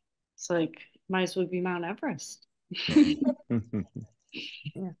like might as well be Mount Everest. Mhm.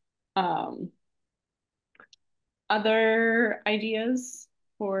 Yeah. Um, other ideas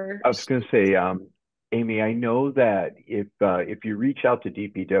for I was going to say, Amy, I know that if you reach out to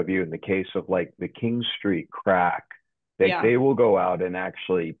DPW in the case of like the King Street crack, yeah, they will go out and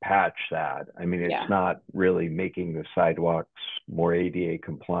actually patch that. I mean, it's yeah, not really making the sidewalks more ADA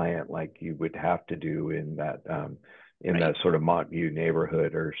compliant like you would have to do in right, that sort of Montview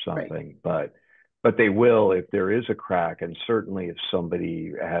neighborhood or right, something. But they will if there is a crack, and certainly if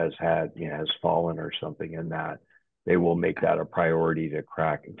somebody has fallen or something in that, they will make that a priority to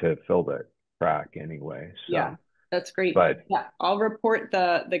fill the crack anyway. yeah, So, that's great. but Yeah, I'll report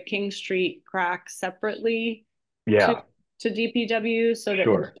the King Street crack separately to yeah, DPW so that they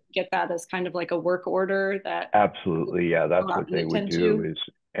sure. get that as kind of like a work order that Absolutely. Yeah, go that's out what and they would attend do to.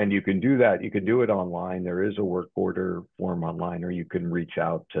 and you can do that. You can do it online. There is a work order form online, or you can reach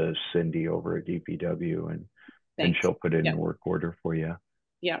out to Cindy over at DPW and Thanks. she'll put in a Yep, work order for you.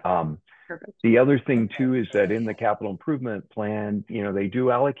 yep, Um, perfect. the other thing too is that in the capital improvement plan, they do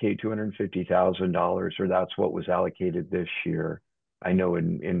allocate $250,000, or that's what was allocated this year. I know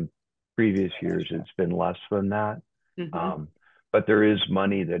in previous years it's been less than that. Hmm. Um, but there is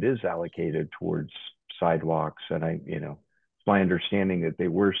money that is allocated towards sidewalks. And it's my understanding that they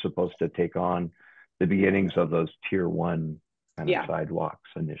were supposed to take on the beginnings of those tier one kind of Yeah, sidewalks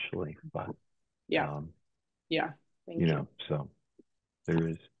initially. But, yeah, um, yeah. Thank you. so there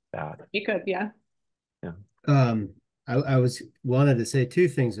is that. You could, yeah. Yeah. I was wanted to say two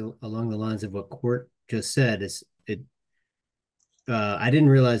things along the lines of what Court just said. I didn't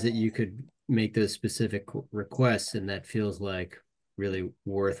realize that you could make those specific requests, and that feels like really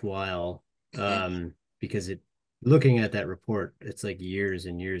worthwhile. Because looking at that report, it's like years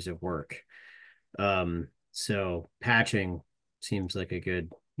and years of work. So patching seems like a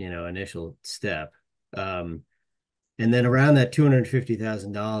good, initial step. And then around that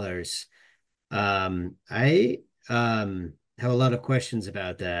 $250,000, I have a lot of questions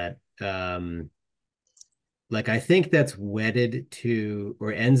about that. Like I think that's wedded to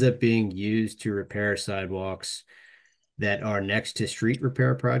or ends up being used to repair sidewalks that are next to street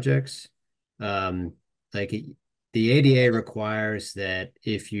repair projects. Um, like the ADA requires that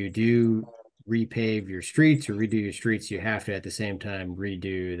if you do repave your streets or redo your streets, you have to at the same time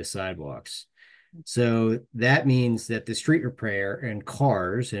redo the sidewalks. So that means that the street repair and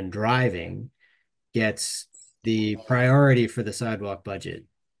cars and driving gets the priority for the sidewalk budget,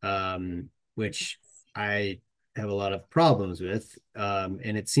 which I have a lot of problems with.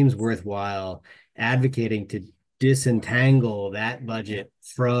 And it seems worthwhile advocating to disentangle that budget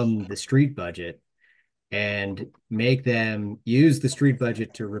from the street budget and make them use the street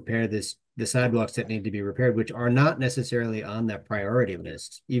budget to repair the sidewalks that need to be repaired, which are not necessarily on that priority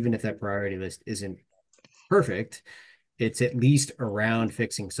list, even if that priority list isn't perfect. It's at least around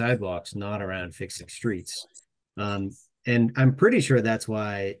fixing sidewalks, not around fixing streets. Um, and I'm pretty sure that's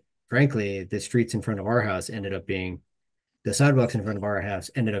why, frankly, the streets in front of our house the sidewalks in front of our house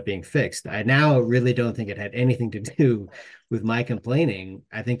ended up being fixed. I now really don't think it had anything to do with my complaining.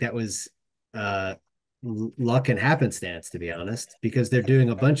 I think that was uh, luck and happenstance, to be honest, because they're doing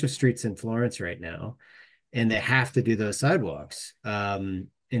a bunch of streets in Florence right now, and they have to do those sidewalks. And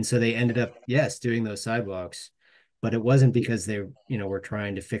so they ended up, yes, doing those sidewalks, but it wasn't because they, were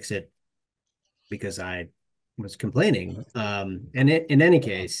trying to fix it because I was complaining. And in any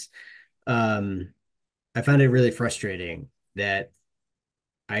case, I found it really frustrating that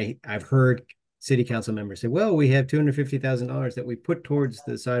I've heard city council members say, well, we have $250,000 that we put towards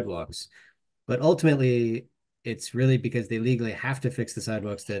the sidewalks, but ultimately it's really because they legally have to fix the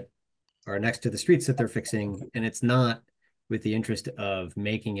sidewalks that are next to the streets that they're fixing, and it's not with the interest of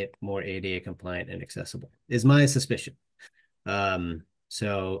making it more ADA compliant and accessible, is my suspicion.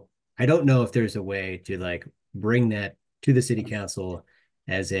 So I don't know if there's a way to like bring that to the city council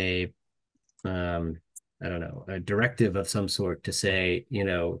as a I don't know, a directive of some sort to say,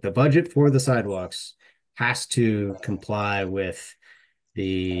 the budget for the sidewalks has to comply with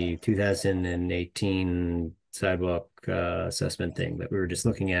the 2018 sidewalk assessment thing that we were just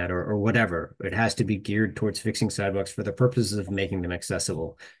looking at, or whatever. It has to be geared towards fixing sidewalks for the purposes of making them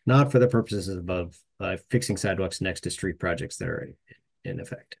accessible, not for the purposes of fixing sidewalks next to street projects that are in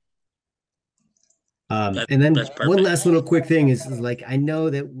effect. And then That's one perfect. last little quick thing is like I know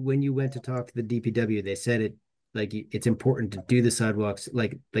that when you went to talk to the DPW, they said it's important to do the sidewalks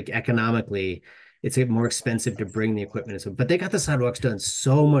like economically, it's more expensive to bring the equipment and so, but they got the sidewalks done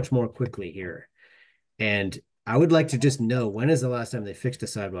so much more quickly here. And I would like to just know, when is the last time they fixed a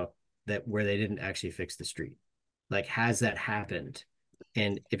sidewalk that where they didn't actually fix the street? Like, has that happened?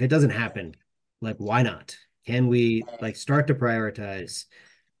 And if it doesn't happen, like, why not? Can we like start to prioritize,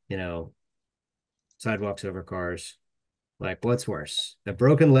 you know, sidewalks over cars? Like, what's worse, a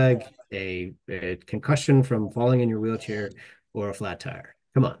broken leg, a concussion from falling in your wheelchair, or a flat tire?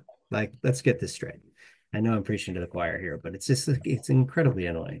 Come on, like, let's get this straight. I know I'm preaching to the choir here, but it's just, it's incredibly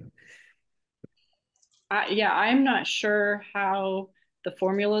annoying. Yeah, I'm not sure how the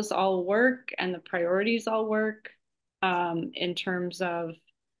formulas all work and the priorities all work in terms of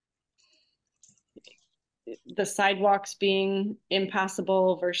the sidewalks being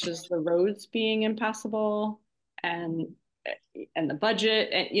impassable versus the roads being impassable, and and the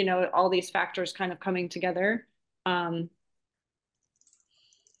budget, and all these factors kind of coming together. Um,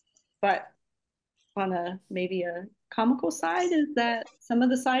 but on a maybe a comical side is that some of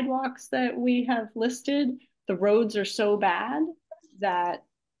the sidewalks that we have listed, the roads are so bad that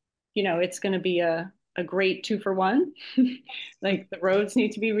it's going to be a great 2 for 1. Like the roads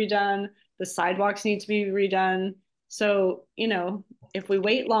need to be redone, the sidewalks need to be redone. So, if we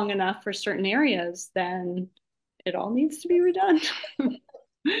wait long enough for certain areas, then it all needs to be redone.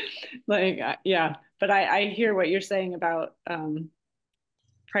 Like, yeah, but I hear what you're saying about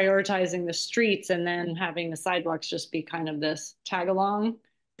prioritizing the streets and then having the sidewalks just be kind of this tag along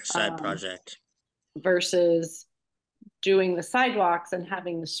Side project. versus doing the sidewalks and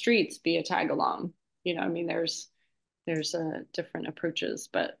having the streets be a tag along. I mean, there's different approaches,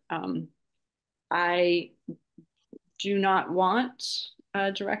 but I do not want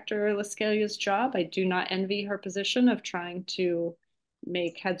Director Lascalia's job. I do not envy her position of trying to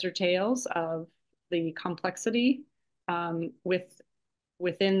make heads or tails of the complexity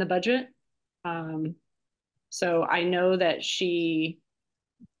within the budget. So I know that she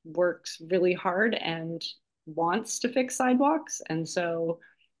works really hard and wants to fix sidewalks. And so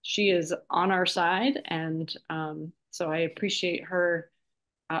she is on our side. And so I appreciate her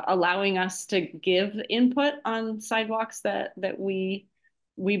allowing us to give input on sidewalks that we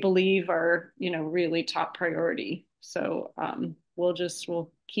believe are, really top priority. So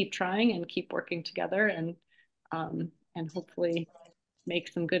we'll keep trying and keep working together, and hopefully make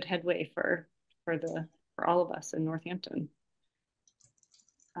some good headway for all of us in Northampton.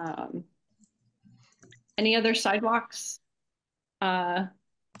 Um, any other sidewalks to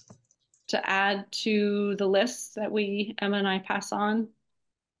add to the list that Emma and I pass on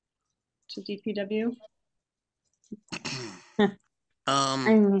to DPW?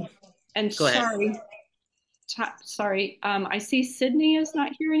 And Go ahead. sorry, I see Sydney is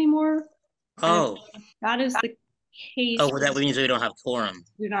not here anymore. Oh, that is the case. well, that means we don't have quorum.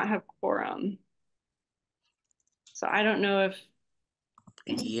 Do not have quorum. So I don't know if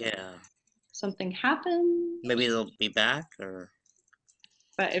something happened. Maybe they'll be back, or.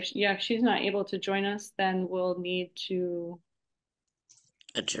 But if she's not able to join us, then we'll need to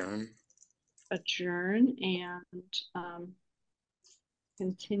adjourn and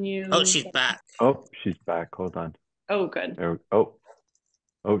continue. Oh, she's back. Oh, she's back. Hold on. Oh, good.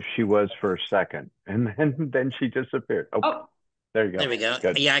 Oh, she was for a second, and then she disappeared. Oh, there you go. There we go.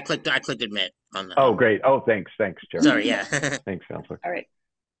 Good. Yeah, I clicked admit on that. Oh, great. Oh, thanks, Jeremy. Sorry, yeah. Thanks, Counselor. All right.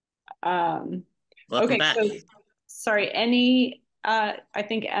 Welcome okay, back. so sorry. I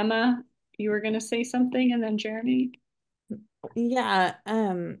think Emma, you were going to say something, and then Jeremy. Yeah.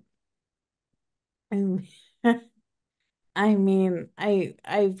 I mean, I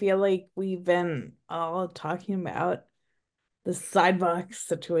feel like we've been all talking about the sidewalk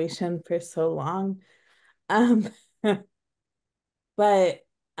situation for so long. But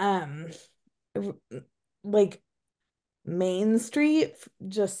like Main Street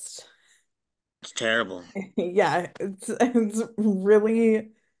just it's terrible. Yeah, it's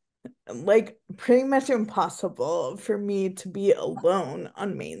really like pretty much impossible for me to be alone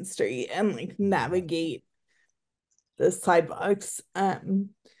on Main Street and like navigate the sidewalks. And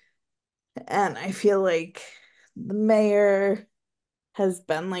I feel like the mayor has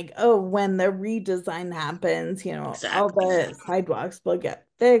been like, oh, when the redesign happens, all the sidewalks will get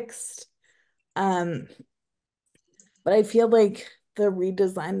fixed. But I feel like the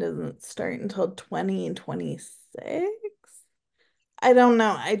redesign doesn't start until 2026. I don't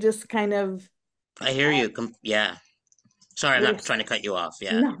know. I just kind of. I hear you. Yeah. Sorry, I'm not trying to cut you off.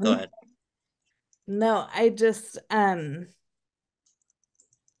 Yeah, no. Go ahead. No, I just,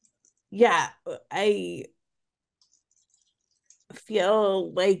 yeah, I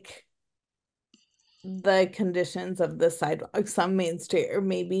feel like the conditions of the sidewalks on Main Street are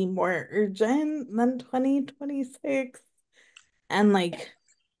maybe more urgent than 2026. And like,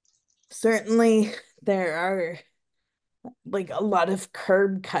 certainly there are like a lot of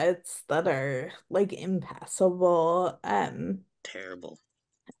curb cuts that are like impassable. Terrible.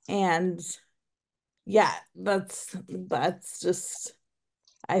 And yeah, that's just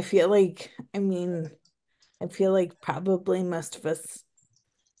I feel like I feel like probably most of us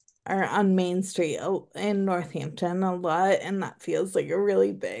are on Main Street in Northampton a lot, and that feels like a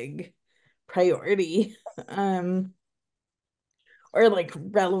really big priority. Or like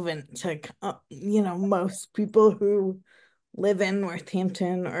relevant to most people who live in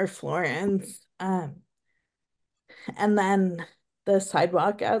Northampton or Florence. And then the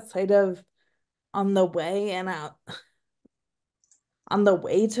sidewalk outside of on the way and out on the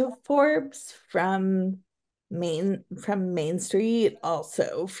way to Forbes from Main Street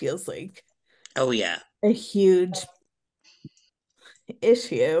also feels like Oh yeah. a huge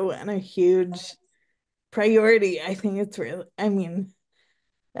issue and a huge priority. I think it's really,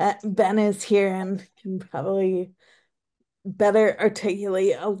 Ben is here and can probably better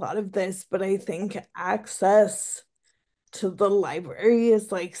articulate a lot of this, but I think access to the library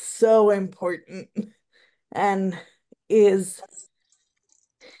is like so important and is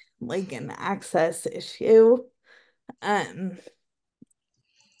like an access issue. Um,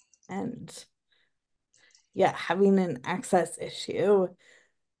 and yeah, having an access issue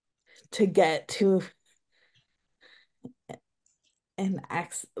to get to an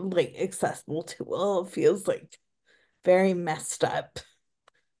accessible tool feels like very messed up.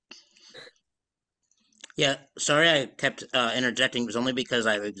 Yeah, sorry I kept interjecting. It was only because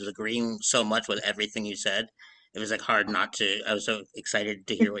I was agreeing so much with everything you said. It was like hard not to. I was so excited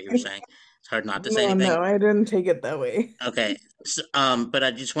to hear what you were saying. It's hard not to say No, anything. no, I didn't take it that way. Okay. So, but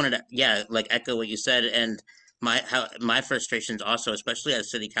I just wanted to, yeah, like echo what you said and my frustrations also, especially as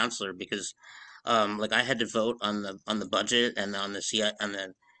city councilor, because like I had to vote on the budget and on the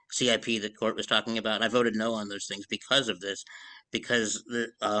CIP that Court was talking about. And I voted no on those things because of this, because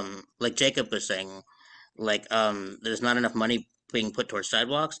like Jacob was saying, like there's not enough money being put towards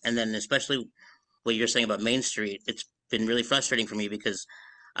sidewalks, and then especially what you're saying about Main Street, it's been really frustrating for me because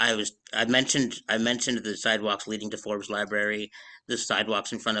I mentioned the sidewalks leading to Forbes Library, the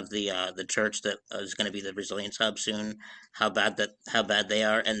sidewalks in front of the church that is going to be the resilience hub soon, how bad they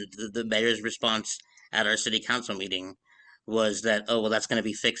are, and the mayor's response at our city council meeting was that, oh well, that's going to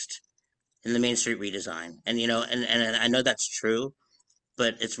be fixed in the Main Street redesign. And and I know that's true,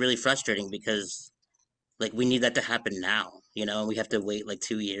 but it's really frustrating because like we need that to happen now, and we have to wait like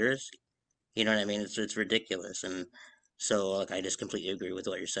 2 years. You know what I mean? It's ridiculous. And so like I just completely agree with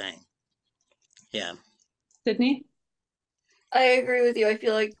what you're saying. Yeah. Sydney? I agree with you. I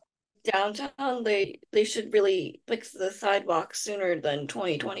feel like downtown they should really fix the sidewalks sooner than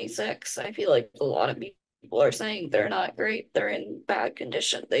 2026. I feel like a lot of people are saying they're not great, they're in bad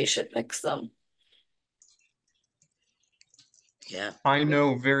condition. They should fix them. Yeah. I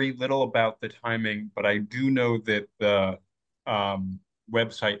know very little about the timing, but I do know that the um,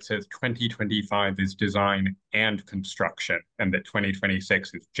 website says 2025 is design and construction, and that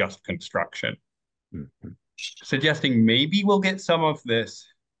 2026 is just construction, Mhm. suggesting maybe we'll get some of this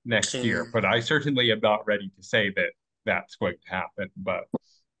next year. Soon. But I certainly am not ready to say that that's going to happen, but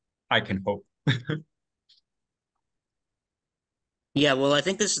I can hope. Yeah, well, I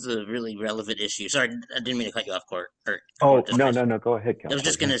think this is a really relevant issue. Sorry, I didn't mean to cut you off, Court. Or Court, Oh, just no, finish. no, no. Go ahead, I was Counselor.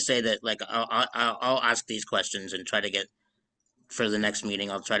 just gonna say that, like, I'll ask these questions and try to get for the next meeting.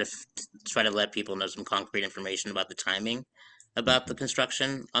 I'll try to let people know some concrete information about the timing, about the Mhm.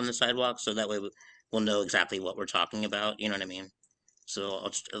 construction on the sidewalk, so that way we'll know exactly what we're talking about. You know what I mean? So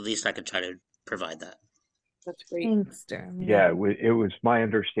at least I could try to provide that. That's great. Thanks, Jeremy. Yeah, it was my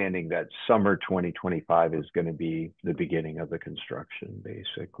understanding that summer 2025 is going to be the beginning of the construction,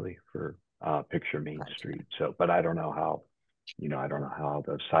 basically, for Picture Main Gotcha. Street. So, but I don't know how, I don't know how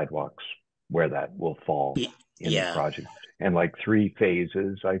the sidewalks, where that will fall in the Yeah. project. And like 3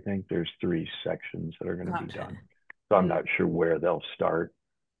 phases, I think there's 3 sections that are going to be Gotcha. done. So I'm not sure where they'll start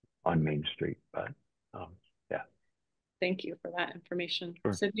on Main Street, but yeah, Thank you for that information.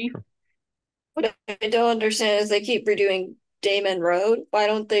 sure, Sydney? sure. What I don't understand is they keep redoing Damon Road. Why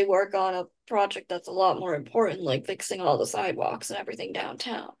don't they work on a project that's a lot more important, like fixing all the sidewalks and everything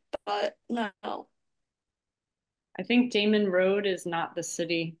downtown? But no. I think Damon Road is not the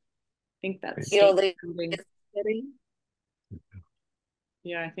city. I think that's Right. You know, state they funding.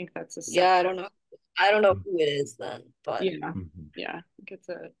 Yeah, I think that's a yeah, I separate. don't know. I don't know who it is then, but Yeah, Mhm. yeah. I think it's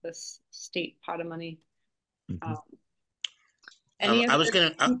this state pot of money. Mhm. Um, any other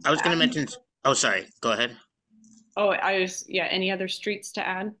streets I to was gonna add? mention. Oh, sorry. Go ahead. Oh, yeah. Any other streets to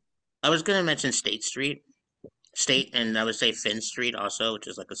add? I was gonna mention State Street, State, and I would say Finn Street also, which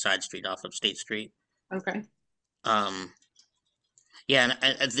is like a side street off of State Street. Okay. Um, yeah,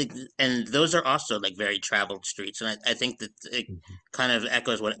 and I think, and those are also like very traveled streets, and I think that it Mhm. kind of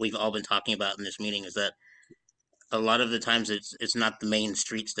echoes what we've all been talking about in this meeting is that a lot of the times it's not the main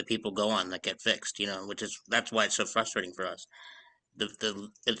streets that people go on that get fixed, which is that's why it's so frustrating for us. The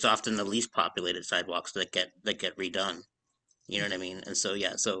it's often the least populated sidewalks that get redone. You know what I mean? And so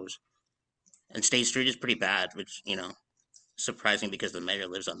yeah, and State Street is pretty bad, which surprising because the mayor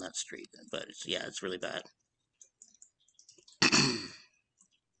lives on that street, but it's really bad.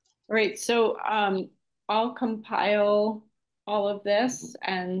 All right, so I'll compile all of this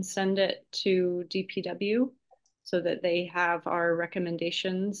and send it to DPW so that they have our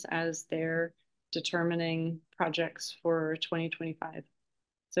recommendations as they're determining projects for 2025.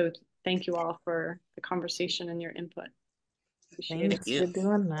 So thank you all for the conversation and your input. Appreciate it. Thank Thanks you. for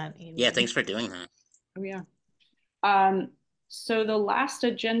doing that, Yeah, Amy. thanks for doing that. Oh yeah. Um, so the last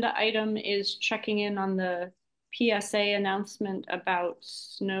agenda item is checking in on the PSA announcement about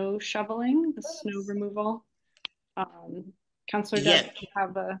snow shoveling, the snow removal. Counselor Doug, Yeah, do you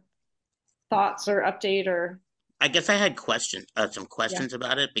have thoughts or update or I guess I had some yeah? questions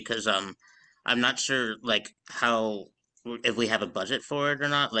about it because I'm not sure like how if we have a budget for it or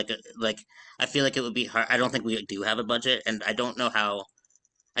not. Like I feel like it would be hard. I don't think we do have a budget, and I don't know how.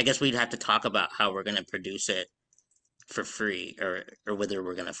 I guess we'd have to talk about how we're gonna produce it for free, or whether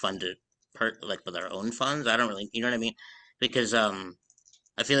we're gonna fund it like with our own funds. I don't really, you know what I mean? Because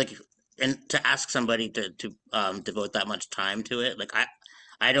I feel like, and to ask somebody to devote that much time to it, like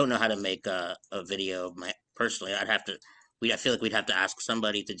I don't know how to make a video of my personally. I feel like we'd have to ask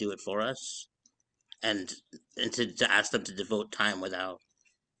somebody to do it for us, and to ask them to devote time without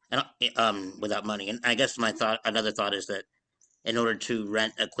money. And I guess another thought is that in order to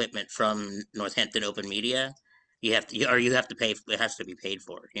rent equipment from Northampton Open Media, you have to pay. It has to be paid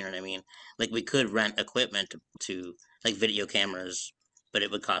for. You know what I mean? Like we could rent equipment to like video cameras, but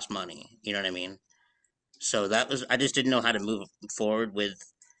it would cost money. You know what I mean? So I just didn't know how to move forward with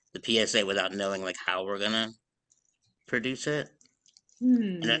the PSA without knowing like how we're gonna produce it.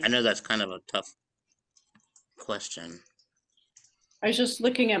 And I Hmm. know that's kind of a tough question. I was just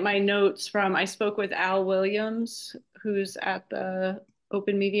looking at my notes from I spoke with Al Williams, who's at the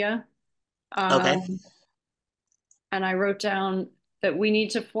Open Media, Okay. um, and I wrote down that we need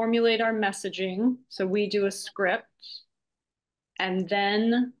to formulate our messaging. So we do a script and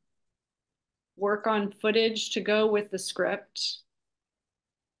then work on footage to go with the script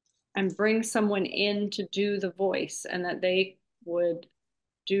and bring someone in to do the voice, and that they would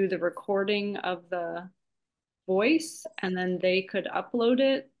do the recording of the voice and then they could upload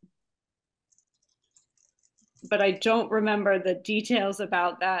it. But I don't remember the details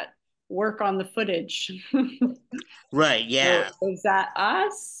about that work on the footage. Right. So Yeah. is that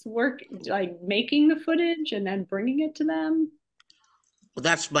us like making the footage and then bringing it to them? Well,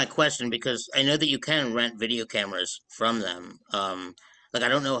 that's my question because I know that you can rent video cameras from them. Like I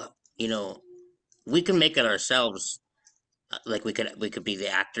don't know, we can make it ourselves. Like we could be the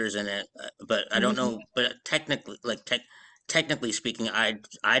actors in it, but I don't Mhm. know. But technically speaking,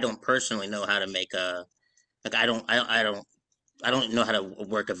 I don't personally know how to make a like I don't know how to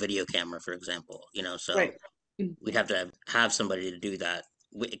work a video camera, for example. So Right. Mm. we'd have to have somebody to do that.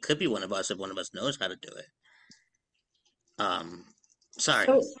 It could be one of us if one of us knows how to do it. Um, sorry.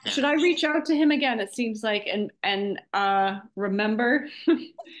 So Yeah, should I reach out to him again? It seems like and remember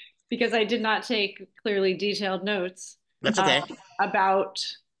because I did not take clearly detailed notes that's uh, okay. about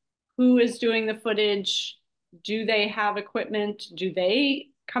who is doing the footage. Do they have equipment? Do they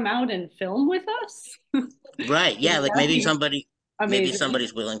come out and film with us? Right. Yeah. Like That'd be maybe amazing.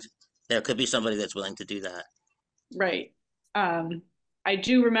 somebody's willing to. There could be somebody that's willing to do that. Right. Um, I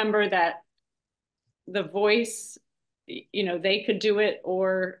do remember that the voice, they could do it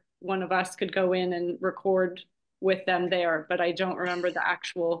or one of us could go in and record with them there, but I don't remember the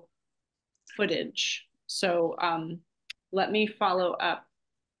actual footage. So let me follow up.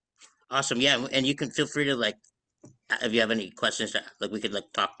 Awesome. Yeah, and you can feel free to like if you have any questions, like we could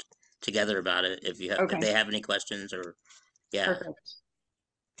like talk together about it if Okay, they have any questions or yeah. perfect.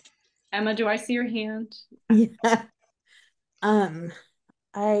 Emma, do I see your hand? Yeah. Um,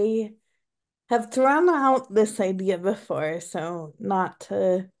 I have thrown out this idea before, so not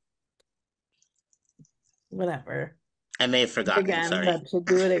to whatever I may have forgotten. again, Sorry. but to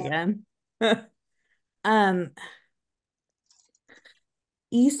do it again. Um,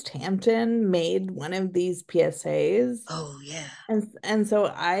 East Hampton made one of these PSAs, Oh yeah. and so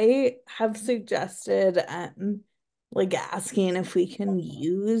I have suggested like asking if we can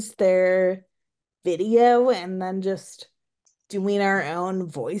use their video and then just doing our own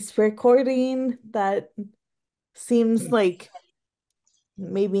voice recording that seems like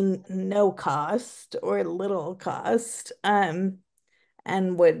maybe no cost or little cost, and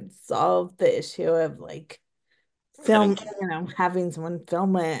would solve the issue of like Having having someone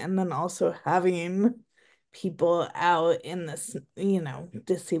film it and then also having people out in this,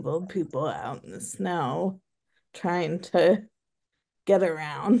 disabled people out in the snow trying to get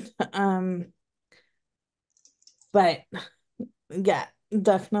around. But yeah,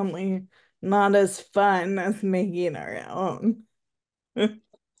 definitely not as fun as making our own.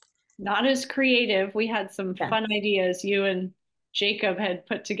 Not as creative. We had some Yeah. fun ideas. You and Jacob had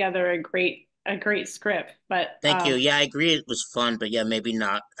put together a great script, but Thank you. Yeah, I agree it was fun, but yeah, maybe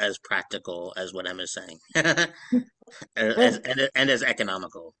not as practical as what Emma's saying. And as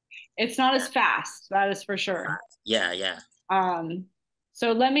economical. it's not as fast, that is for sure. Yeah, yeah. Um,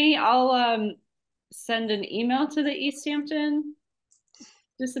 so I'll send an email to the East Hampton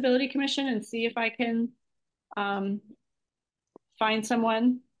Disability Commission and see if I can um, find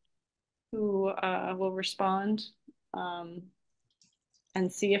someone who will respond um,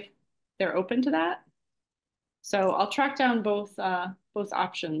 and see if they're open to that. So I'll track down both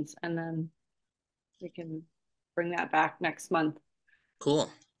options and then we can bring that back next month Cool.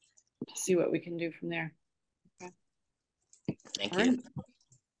 to see what we can do from there. Okay. Thank All you. right.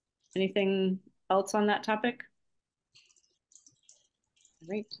 Anything else on that topic? All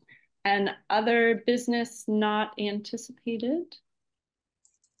right. And other business not anticipated?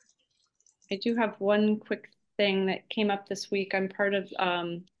 I do have one quick thing that came up this week. I'm part of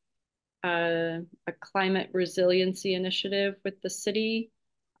a climate resiliency initiative with the city.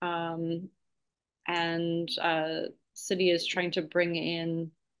 And city is trying to bring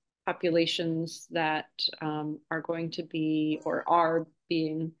in populations that are going to be or are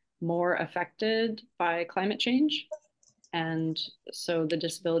being more affected by climate change. And so the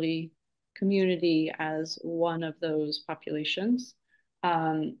disability community as one of those populations.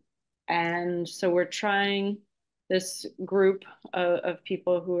 Um, and so we're trying this group of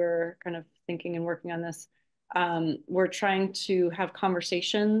people who are kind of thinking and working on this. We're trying to have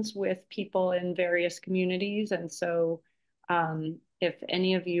conversations with people in various communities. And so if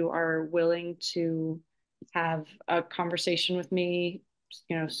any of you are willing to have a conversation with me,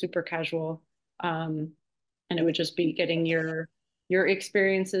 super casual, and it would just be getting your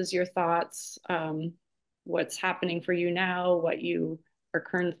experiences, your thoughts, what's happening for you now, what you are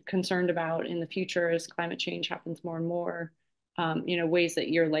concerned about in the future as climate change happens more and more, ways that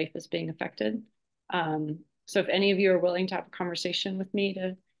your life is being affected. So if any of you are willing to have a conversation with me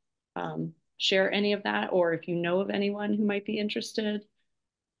to share any of that, or if you know of anyone who might be interested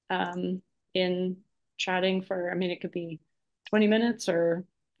in chatting for, I mean, it could be 20 minutes or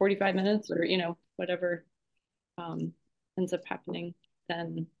 45 minutes or, whatever ends up happening,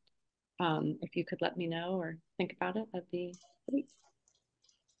 then if you could let me know or think about it, that'd be great.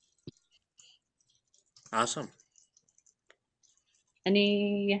 Awesome.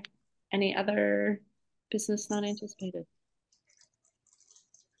 Any other business not anticipated?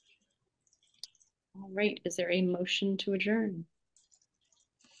 All right, is there a motion to adjourn?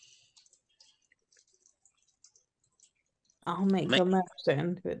 I'll make a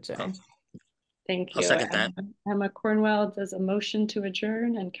motion to adjourn. Thank I'll you. second that. Emma Cornwell does a motion to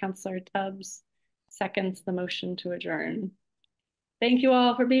adjourn and Councillor Tubbs seconds the motion to adjourn. Thank you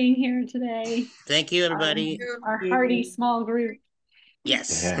all for being here today. Thank you, everybody. Our hearty small group.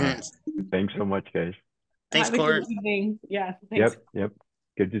 Yes. Yeah. Thanks so much, guys. Thanks, Have a good Court. evening. Yeah, thanks. Yep.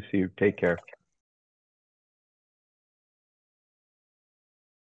 Good to see you. Take care.